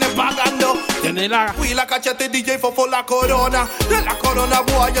tiene pagando. Tiene la Huila cachete DJ Fofo la corona. De la corona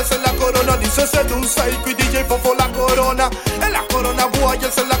guayas en la corona. Dice ser un psycho y DJ Fofo la corona. En la corona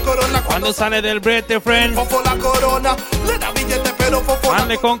guayas en la corona. Cuando sale del brete, friend, Fofo la corona. Le da billete pero Fofo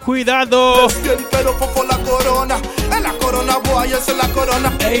ande con cuidado. Pero Fofo la corona. En la corona guayas en la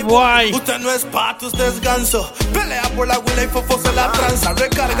corona. Hey boy, usted no es pato, usted es ganso. Pelea por la Huila y Fofo se la tranza.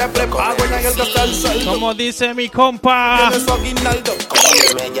 Recarga prepago en el gastar saldo. Como dice mi compa. Tiene su aguinaldo.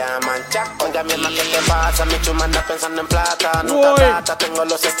 Me llaman Chaco, ya misma que te pasa. Mi chuma anda pensando en plata. Nunca trata, tengo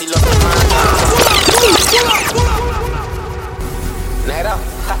los estilos que matan. Negro,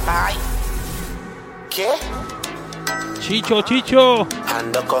 ¿qué? Chicho.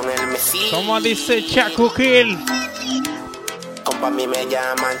 Ando con el Messi. Como dice Chaco Kill. Compa, a mí me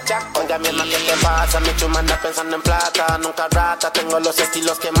llaman Chaco, ya misma que te pasa. Mi chuma anda pensando en plata. Nunca rata, tengo los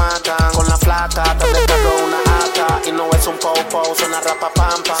estilos que matan. Con la flaca, también cargo una alta. Y no es un po-po, suena rapa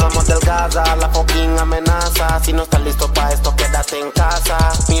pampa. Somos delgada, la fucking amenaza. Si no estás listo pa' esto, quédate en casa.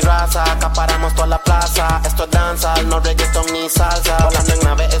 Mi raza, acaparamos toda la plaza. Esto es danza, no reggaeton ni salsa. Volando en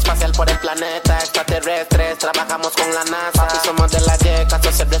nave espacial por el planeta. Extraterrestres, trabajamos con la NASA. Y somos de la yeca,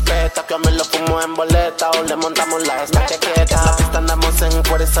 eso se respeta. Que yo me lo fumo en boleta o le montamos la chaqueta. Andamos en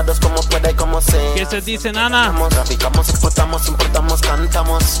fuerzados como puede y como se. ¿Qué se dice, nana? Traficamos, exportamos, importamos,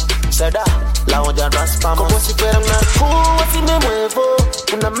 cantamos. Será, la olla raspamos. Como si fuera una cuba, así me muevo.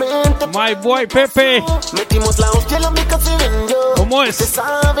 Una mente. My boy Pepe. Metimos la hostia, la mica se vendió. ¿Cómo es? Se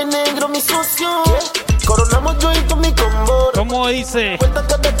sabe negro mi socio. ¿Qué? Coronamos yo y tú mi combo. ¿Cómo dice? Cuenta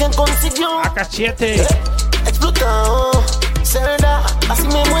cada quien consiguió. A cachete. Explotado. Será, así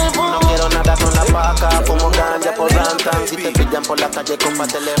me muevo. No quiero nada con la vaca. Fumo ganja por rantan. Si te pillan por la calle, compa,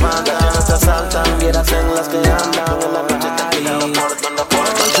 te levantan. Ya no te asaltan, vieras en las que andan. En la noche te pillan por donde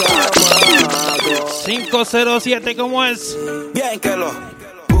 507, ¿cómo es? Bien que lo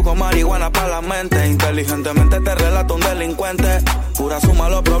busco marihuana para la mente. Inteligentemente te relato un delincuente. Pura suma,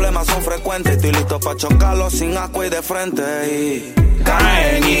 los problemas son frecuentes. Estoy listo para chocarlos sin asco y de frente. Y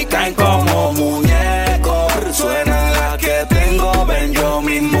caen y caen como muñecos. Suena la que tengo, ven, yo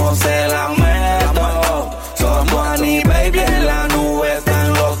mismo se la meto. Somos Annie, baby, en la nube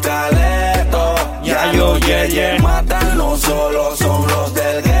están los caletos. Ya yo llegué, matan, no solo son los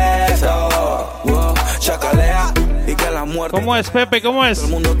del gueto. Wow, chacalea y que la muerte. ¿Cómo es, Pepe? ¿Cómo es? Todo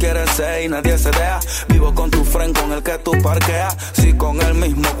el mundo quiere ser y nadie se deja. Vivo con tu friend con el que tú parqueas. Si con el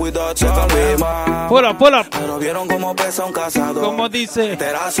mismo cuidado te calma. Pull up. Pero vieron cómo pesa un cazador. ¿Cómo dice?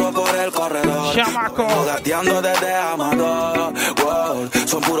 Terazo por el corredor. Chamaco. Gateando desde Amador. Wow,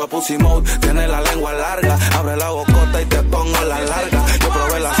 son puro pussy mode. Tiene la lengua larga. Abre la bocota y te pongo la larga. Yo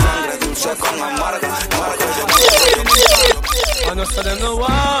probé la sangre dulce con amarga. I know so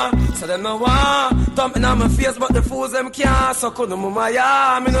them no want thumping on my face, but the fools them can't. So couldn't move my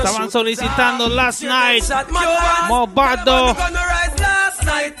arm. Estaban solicitando last night Mobado. Last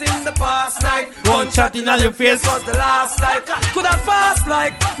night in the past night. One shot in your face was the last night. Could have fast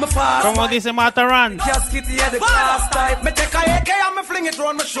like my fast. Como dice Mataran. Just kitty head the class type. Me take a AK and me fling it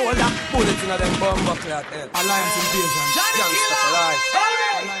round my shoulder. Pull it in a them bumbo clat head. Alliance invasion. Gangsta for life.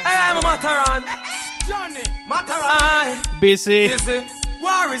 Hey, I'm a Mataran. Johnny Mataran. Busy.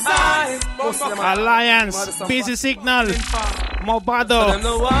 War is I. Alliance. Busy Signal. Mobado.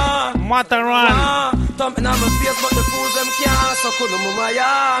 Mataran. Thumping on my face, but the fools them can't. So couldn't move my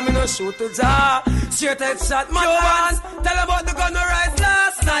arm. Me no shoot the jaw. Straight head shot. Mataran. Tell about the gun rise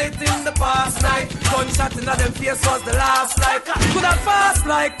last night in the past night. Gunshot in them face was the last night. Could have fast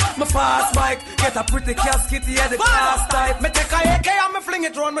like my fast bike. Get a pretty casket, yeah, the class type. Me take a AK and me fling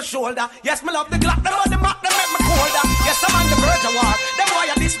it round my shoulder. Yes, me love the Glock, them on the Mac, them make me colder. Yes, I'm on the verge of war. Them boy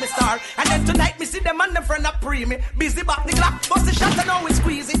a dish me star. And then tonight me see them and them friend a pre me. Busy back the Glock, bust the shot and now we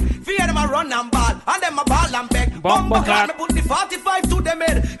squeeze it. Fear them a run and ball, and them a ball and beg. Bumbo clap, me put the 45 to them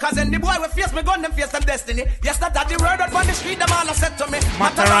head. Cause then the boy will face me gun, them face them destiny. Yes, that the word out on the street, them all a said to me.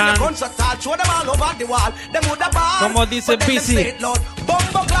 Mataran, the gunshot all, show them all over the wall. Them would have ball. Como dice Busy.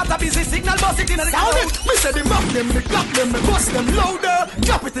 Bumbo clap a busy signal, bust it in the crowd. Me say the map them, the clap them, me bust them louder.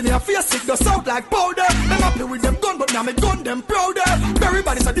 Drop it in your face, it does sound like powder. Them happy with them gun, but now me gun them prouder.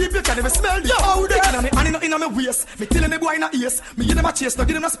 Everybody so deep you can't even smell the powder. In me waist, me killing the boy in a ears. Me give them a chase, no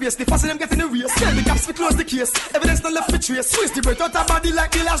give them a space. The faster them get in the race. Tell the cops we close the case. Evidence no left for trace. Squeeze the breath out of body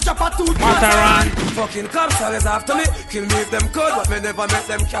like the last drop of tooth. Mataran. Fucking cops always after me. Kill me if them could, but me never make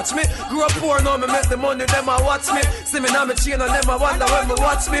them catch me. Grew up poor, now me make the money, them a watch me. See me now me chain and never wonder when me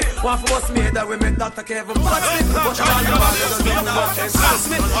watch me. me. One for us me that we make Dr. Kevin watch me. Watch all your body.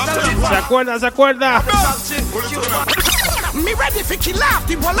 Se acuerda. Me ready for kill off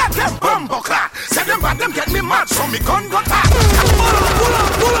the whole of them bumbo clock. Say them bad, them get me mad, so me gun go tap.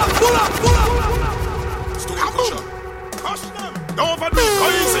 Pull up.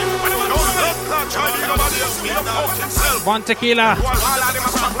 One tequila.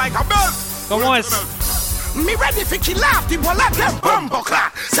 ¿Cómo es? Me ready for kill off the whole of them bumbo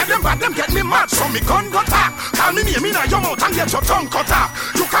clock. Say them bad, them get me mad, so me gun go tap. Call me name in your mouth and get your tongue cut off.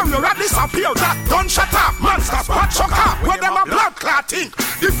 You come your rat disappear, that done shut up. Monster spot chuck up, where them a blood clot think.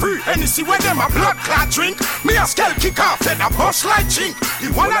 The free Hennessy where them a blood clot drink. Me a skull kick off, then a bust like chink.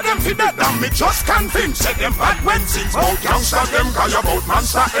 The one of them fi dead and me just convinced. Say them bad when sings about gangster, them cry about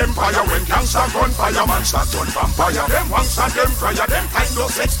monster empire. When gangster gun fire, monster turn vampire. Them monster, them fire, them kind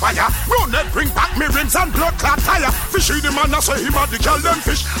of expire. Run it, bring back me rims and blood clot tire. Fishy the man a say him a the girl them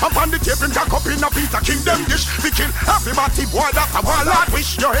fish. Up on the tape him jack up in a Peter King them dish. We kill everybody boy that a warlord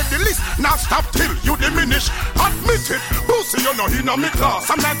wish. You head the list, now stop till you diminish. Admit it, pussy you know in a me class.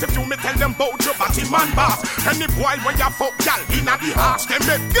 Sometimes if you me tell them bout your body man boss. Any boy when you fuck y'all in a the house. Them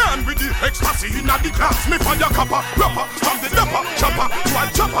make gun with the ecstasy in a the class. Me fire copper, rapper, from the leper, chopper,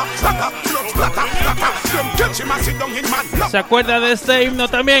 while chopper, splatter, float, splatter, splatter. Them catch him and sit down in man. ¿Se acuerda de este himno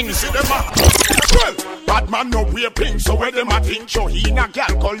también? Well, bad man no wear pink, so where them a think show he in a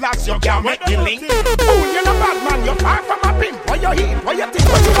girl collapse, you can't make the link. Fool, you no bad man, you're far from a pimp. What you hear, what you think,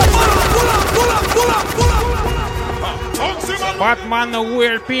 what you want? Pull up. Batman no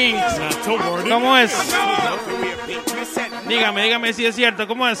wear pink. ¿Cómo es? Dígame si es cierto,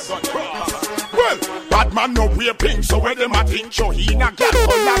 ¿cómo es? Well, bad man no wear pink, so where them a think show he in a girl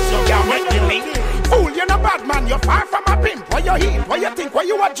collapse, you can't make the link. Fool, you no bad man, you're far from a pimp. What you hear, what you think, what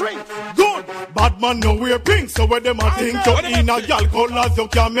you a drink? Good, bad man no wear pink, so where them a think you in a girl collapse, you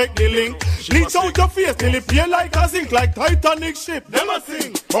can't make the link. Bleach out your face till it pay like a zinc, like Titanic ship. Them a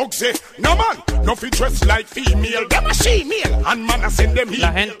sing. Bugsy, no man, no fit dress like female. Them a she-male, and man a send them here.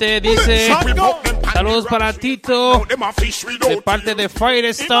 La gente dice saludos para Tito de parte de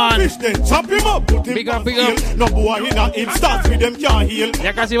Firestone. Big up.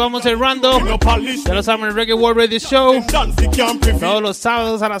 Ya casi vamos cerrando. Ya lo saben, el ReggaeWorld RadioShow todos los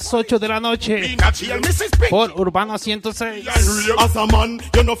sábados a las 8 de la noche por Urbano 106. As a man,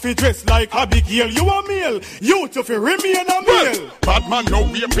 you know fi dress like Abigail. You a male, you to fi remain a male. Bad man no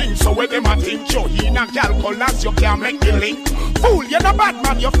wear pink, so where them a think you he na girl collapse, you can't make the link. Fool, you no bad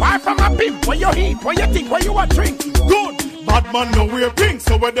man, you're far from a pimp. What you eat, what you think, what you a drink? Good, bad man no wear pink,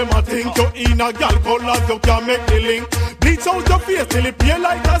 so where them a think you in a girl collapse, you can't make the link. Bleach out your face till it pay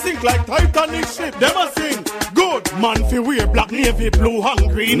like a zinc, like Titanic ship. Them a sing. Good, man fi wear black, navy, blue and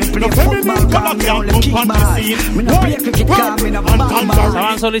green. No feminine color can't come on the scene.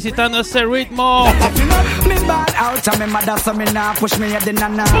 Estaban solicitando este ritmo. Me bad out and me mother so me nah push me head in a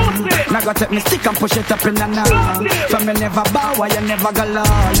nah. Now go take me stick and push it up in a nah. For me never bow, why you never go low.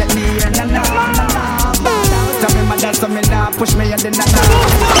 Let me hear na nah. Bad out and me mother so me nah push me head in a nah.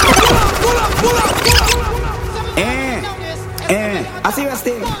 Pull up. Así es,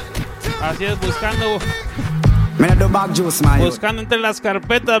 Steve. Así es, buscando juice, man. Buscando entre las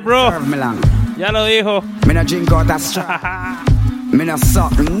carpetas, bro. Ya lo dijo. Me no drink out that strap. Me no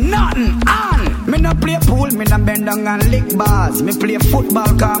suck nothing on. Me no play pool, me no bend down and lick bars. Me play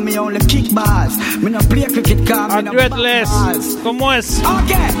football, cause me only kick bars. Me no play cricket, cause me no dreadless. ¿Cómo es?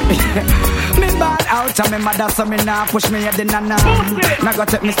 Okay. Me bad out and me mother so me nah push me head in a nah. Now go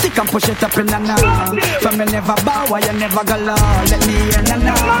take me stick and push it up in a nah. For me never bow, why you never go low. Let me hear na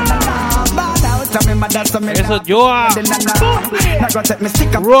nah. Bad out and me mother so me Eso Joa. Now go take me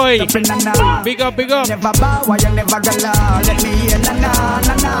stick and Roy. push it up in a nah. Big up. Never bow, why you never go low. Let me hear na nah.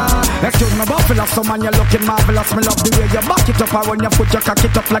 Excuse me, Buffalo, so man, you're looking marvelous. Me love the way you back it up, and when you put your cock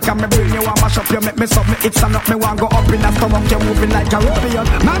it up like I'm a brain, you want mash up, you make me suck me hips and up, me want go up in that stomach, you moving like a ruffian.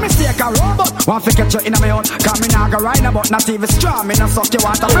 My mistake, a robot, want to catch you in a me own. Cause me nah go ride about, not even strong, me no suck you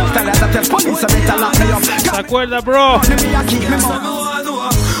want a real tell that the police, so better lock me up. ¿Se acuerda, bro? Me a keep me more.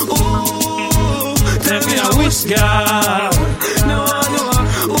 Tell me a whiskey. No.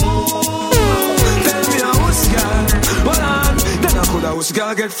 Tell me a whiskey. Which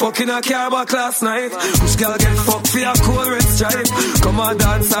girl get fucked in a car back last night? Which girl get fucked for a cool red stripe? Come on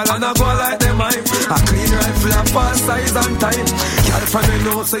dance all and I go like them hype. A clean rifle a pass size and time. Girl from the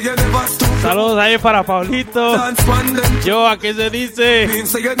nose so you never stoop. Saludos ahí para Paulito. Yo, ¿a qué se dice?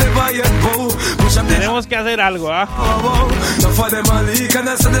 Tenemos que hacer algo, ¿ah?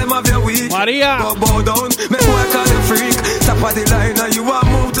 María.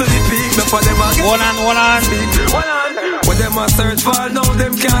 One on. When them a search for, now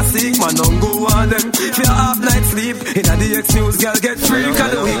them can't seek. Man, don't go on them. If you half night sleep, in the X News, girl get free.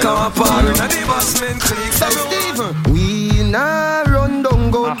 Cause the week I'm a par, in the Bossman clique. We nah run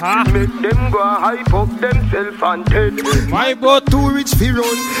down gun. Make them go hype up themself and take. My boat too rich for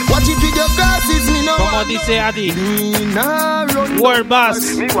run. Watch it with your glasses, me no. Como dice Adi. We nah run World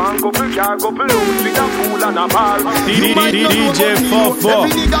Boss. Me want couple car, couple loads with a fool and a bar. DJ Fofo.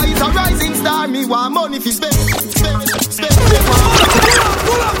 Every nigga is a rising star. Me want money for spend.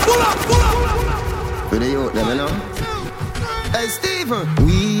 Pull up. Where they out them, you know? Hey Stephen,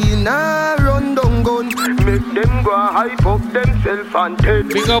 we nah run down gun. Make them go hype up themself and take.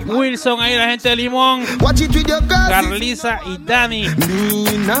 Big up Wilson, ahí la gente de Limón. Watch it with your guys. Carlisa y Dani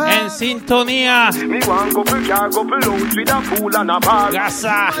en sintonía.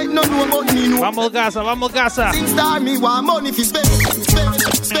 Gaza. Vamos Gaza, vamos Gaza. Me want money for spend.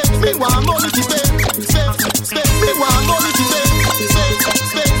 Me want money to spend. Me want money to spend.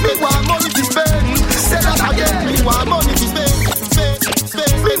 Me want money to spend. Say that again. Me want money to spend.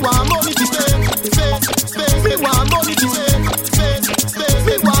 Me want money to spend. Me want money to spend.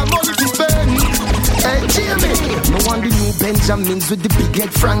 Me want money to spend. Hey Jamie, no one the new Benjamins with the big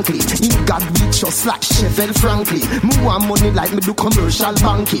head Franklin. In God we just like Chevelle Franklin. Me want money like me do commercial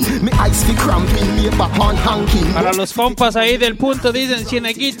banking. Me ice fi cramping, me back on hanking. Para los compas ahí del punto dicen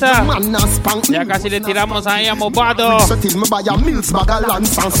Cieneguita. Ya casi le tiramos ahí a Movado. So till me buy a Mills bag of land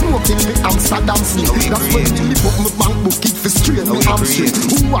and smoke till me Amsterdam sneak. That's when me put me bank book it for straight me hamstring.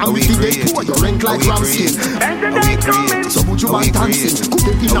 Who want me to get poor you rank like Ramskin. So would you want dancing? Could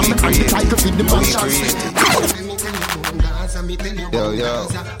they in a me and the title fit the mansion. Yo.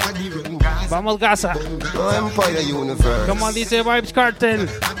 Vamos Gaza. No Empire Universe. Como dice Vibes Cartel.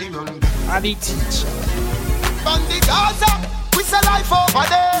 Addict. Bandi Gaza, we say life over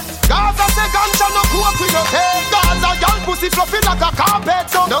there. Gaza say ganja no coke we no take. Gaza young pussy fluffy like a carpet.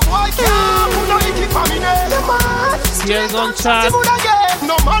 So no boy can't put no icky for me name. Here's on chat.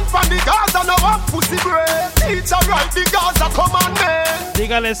 No man from the Gaza no have pussy bread. Teacher write the Gaza commandment.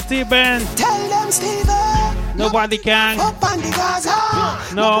 Dígale Steven. Tell them Steven. Nobody can. Up on the Gaza.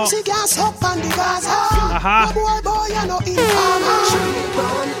 No. Pussy gas up on the Gaza. Aha. No boy you no informer.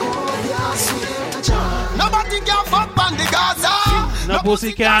 Nobody can fuck on the Gaza. No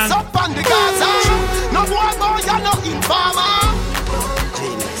pussy can. Up on the Gaza. No boy you no informer.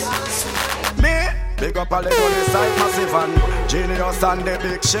 Me, big up all the holy side massive and Genius and the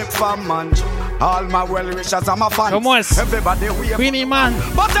big ship fan man. All my well-wishers and my fans. ¿Cómo es? Everybody we Winnie Man.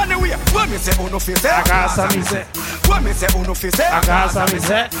 But anyway, when me say uno fi say a casa me say. When me say uno fi say a casa me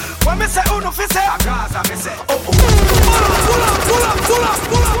say. When me say uno fi say a casa me say. Oh. Pull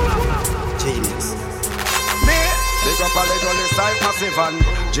up. Genius. Me, big up all the holy side massive and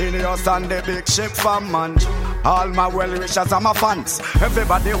Genius and the big ship fan man. All my well-wishers and my fans.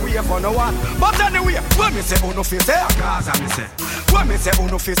 Everybody wait for no one. But anyway, when me say uno fi say a casa me say. When me say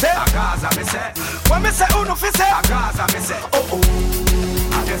uno fi say a casa me say. When me say uno fi say a casa me say. Oh.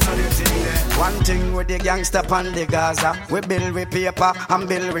 I guess I did thing there. One thing with the gangster pan the Gaza. We build with paper and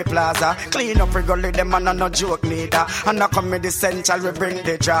build with plaza. Clean up regularly them and no joke neither. And I come with the central we bring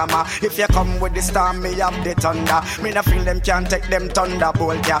the drama. If you come with the storm me have the thunder. Me no feel them can't take them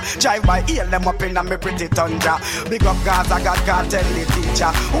thunderbolt ya. Drive by heal them up in a me pretty tundra. Big up Gaza God can't tell the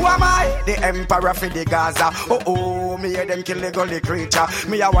teacher. Who am I? The emperor for the Gaza. Oh, me hear them kill the gully creature.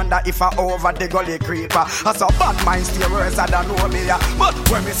 Me I wonder if I over the gully creeper. I saw bad minds stay worse I don't know me ya. But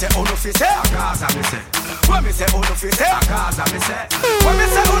when me say uno fi say a Gaza me say. When me say uno fi say a Gaza me say. When me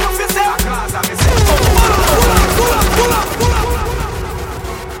say uno fi say a Gaza me say. Pull up.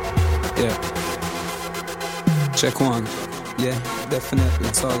 Yeah. Check one. Yeah, definitely.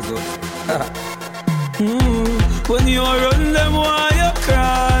 It's all good. When you run them, why you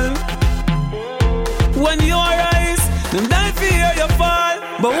crawl? When you rise, them die for hear you fall.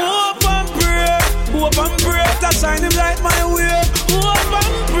 But hope and pray, that shine him light my way.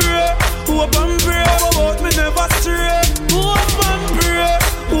 Hope and pray, but me never stray. Hope and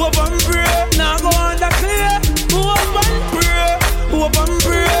pray, now go on the clear. Hope and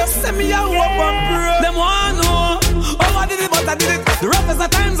pray, send me a hope and pray. Them want know, oh I did it, but I did it. The roughest of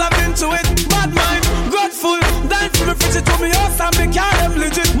times I've been to it. Bad mind, grateful, dying for me, fridge it to me house and me carry them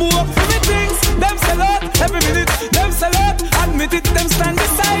legit. Move up for me things, them sell out every minute. Them sell out, admit it, them stand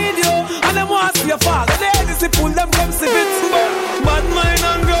beside you. And them want to see your father, they just pull them see it. Bad mind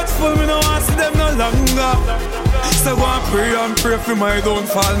and grateful, me no want to see them no longer. So go and pray for my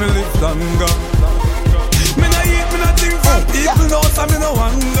downfall, me live longer. Me no eat, me no think from people, no so me no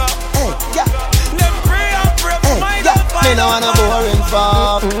hunger. Them pray for my downfall. Me no want a boring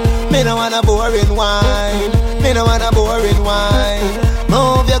fuck. Me no want a boring wine. Me no want a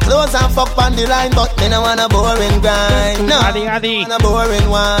fuck on the line, but me no wanna boring grind. No, Adi, Adi. wanna boring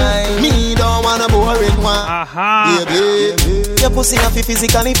wine. Me don't wanna boring wine. Aha. Baby, your pussy not fi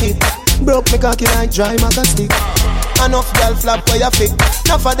physically fit. Broke me cocky like dry maca stick. Enough girl flap for your feet.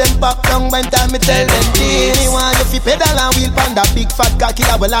 Enough of them pop down when time me tell them this. Me want you fi pedal and wheel pan that big fat cocky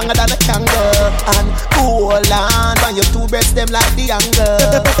that longer than a kangaroo. And hold on, when your two breasts them like the angle.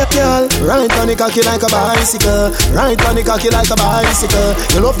 Girl, ride on the cocky like a bicycle. Ride on the cocky like a bicycle.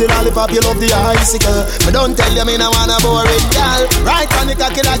 You love the lollipop, you love the icicle. But don't tell you me no wanna boring girl. Ride on the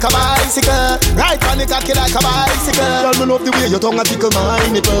cocky like a bicycle. Ride on the cocky like a bicycle. Girl, me love the way your tongue a tickle my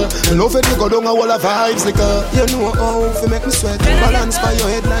nipple. Me love it you go down a wall of vibes liquor. You know if you make me sweat, balance by your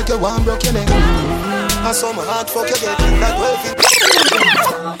head like you want broke your neck. I saw my heart fuck you get that well.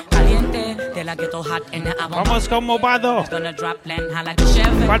 Vamos con Movado.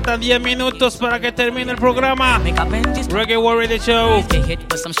 Faltan 10 minutos para que termine el programa. ReggaeWorld Radio Show.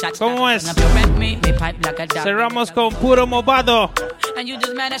 ¿Cómo es? Cerramos con puro Movado.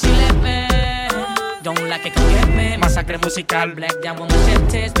 Don't like it, come get me. Masacre musical, black down on my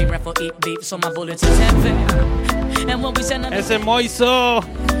shit. Be ready for eat beef, so my bullets is heavy. And when we send them, ese Moiso.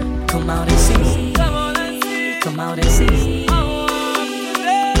 Come out and see. Come out and see.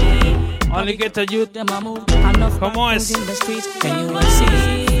 Only get to you. ¿Cómo es? In the streets, and you will see.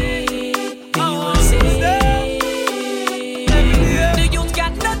 And you will see. The youth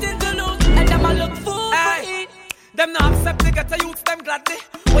got nothing to lose, and them a look fool. Them not accept they get a youth them gladly.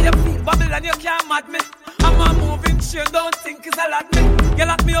 When you feel Babylon, you can't mad me. I'm a moving chain, don't think it's a lot me. You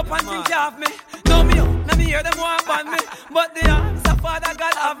lock me up and think you have me. Know me up, let me hear them want ban me. But the arms of Father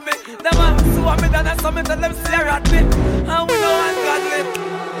God have me. Them arms who have me done and some tell them stare at me. And we know one God live.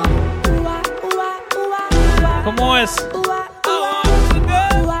 ¿Cómo es?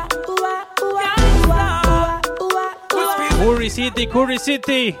 Curry City, Curry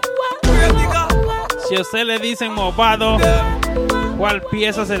City. Si a usted le dicen Movado, ¿cuál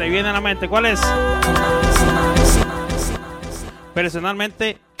pieza se le viene a la mente? ¿Cuál es?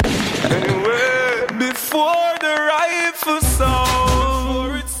 Personalmente, before the rifle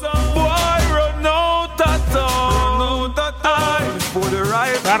sound, boy run out of town. Before the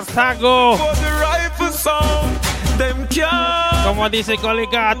rifle, Cartago. Before the rifle sound, them can't. Como dice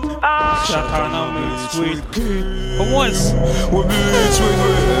Colicat, Shatana me sweet. ¿Cómo es? We bleach with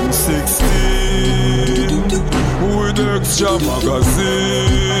M16, with extra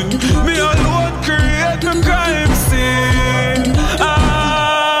magazine. Me alone create the crime scene.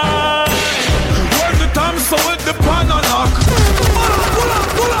 When the time so with the pan and knock.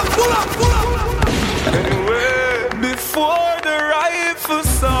 Pull up. Anyway, before the rifle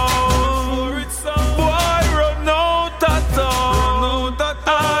sound, boy run out of town.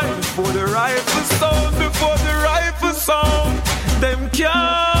 Before the rifle sound, them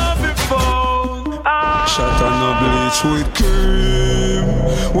can't be found. Shot and no bleach with cream,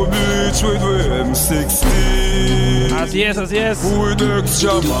 we bleach with M16. Así es, así es. With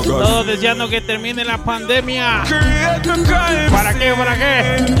extra magazine. Todos deseando que termine la pandemia. ¿Para qué? ¿Para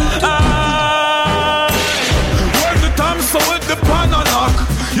qué? When the time so with the pan and knock,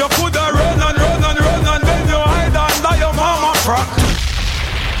 you could have run and then you hide under your mama frock.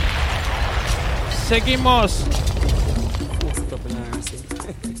 Seguimos.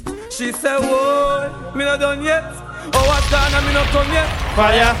 She said, whoa, me not done yet. Oh, what's done and me not come yet.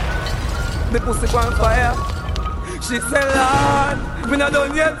 Fire. The pussy on fire. She said, Lord, me not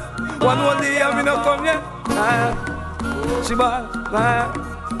done yet. One whole day and me not come yet. She ball,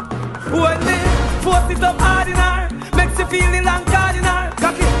 when they force it up hard in her, makes you feel the long card in her.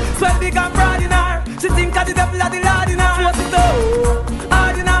 Cocky, swell big and broad in her. She think of the devil of the Lord in her. Force it up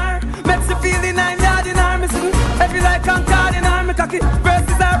hard in her, makes you feel the 9 yard in her. Missing every like and card in her. Me cocky,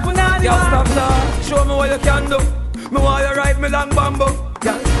 verses are punani. Yo, stop now, show me what you can do. Me want you ride me long bamboo.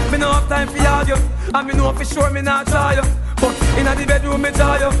 Yeah, me no have time for argue, and me know for sure me not try you. But inna the bedroom me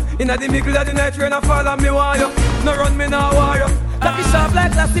try you, inna the middle of the night rain a fall and me want you. No run me no war you. Cocky sharp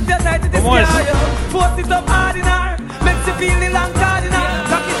like glass if you tight to the sky you. Force it up hard in her, makes you feel the long card in her.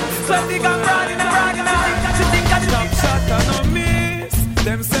 Cocky sweat big and broad in her. She think of the top shot and no miss.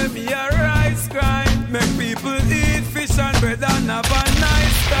 Them say me a rice grind, make people eat fish and bread and have a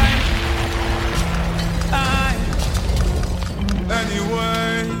nice time.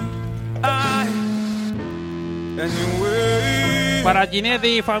 Anyway. Para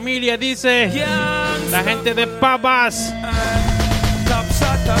Ginetti y familia dice la gente de Papas. Top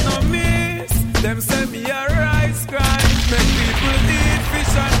shot and no miss. Them say me a rice grind, make people eat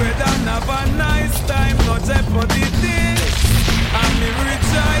fish and bread and have a nice time. No jeopardy this, and me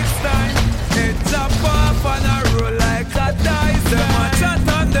rejoice time. It chop off and a roll like a dice. Them a chat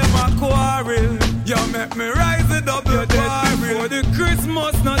and them a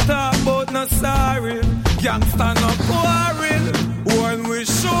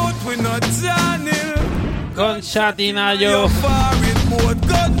we not Janil. Con Chatinayo.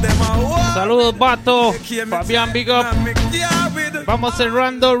 Saludos, Bato. Fabián, big up. Vamos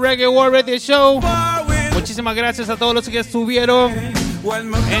cerrando ReggaeWorld Radio Show. Muchísimas gracias a todos los que estuvieron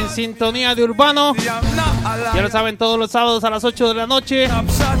en sintonía de Urbano. Ya lo saben, todos los sábados a las 8 de la noche.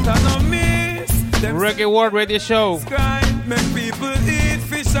 ReggaeWorld Radio Show.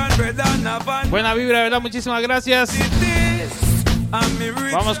 Buena vibra, ¿verdad? Muchísimas gracias.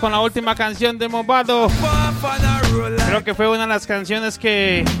 Vamos con la última canción de Movado. Creo que fue una de las canciones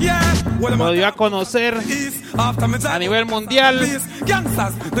que me dio a conocer a nivel mundial.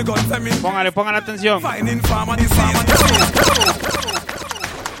 Póngale atención.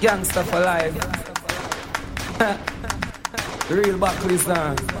 Gangsta for life. Real Buckley's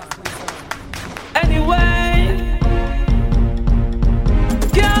done. Anyway,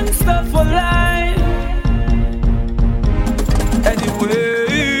 gangsta for life.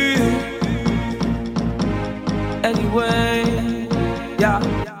 Anyway, yeah.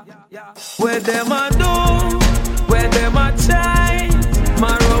 Where them a do, where them a try,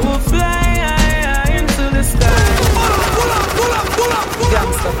 my road will fly into the sky.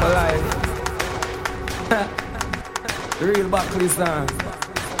 Gangsta for life. Real Buckley's done.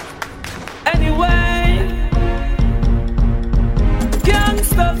 Anyway,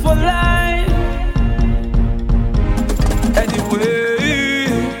 gangsta for life.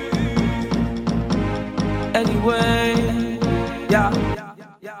 Anyway, yeah.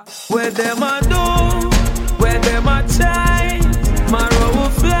 Where them a do, where them a try, my road will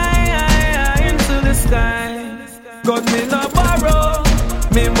fly into the sky. Got me no borrow,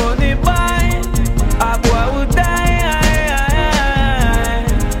 me money buy, a boy will die.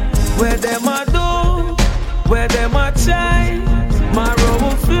 Where them a do, where them a try, my road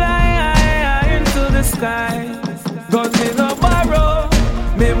will fly into the sky. Got me no borrow,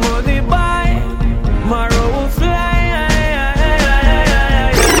 me money buy, my road will fly.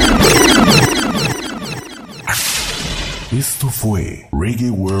 Esto fue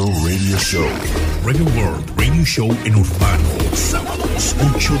ReggaeWorld Radio Show. ReggaeWorld Radio Show en Urbano, sábados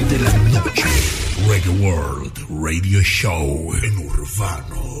 8 de la noche. ReggaeWorld Radio Show en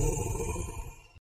Urbano.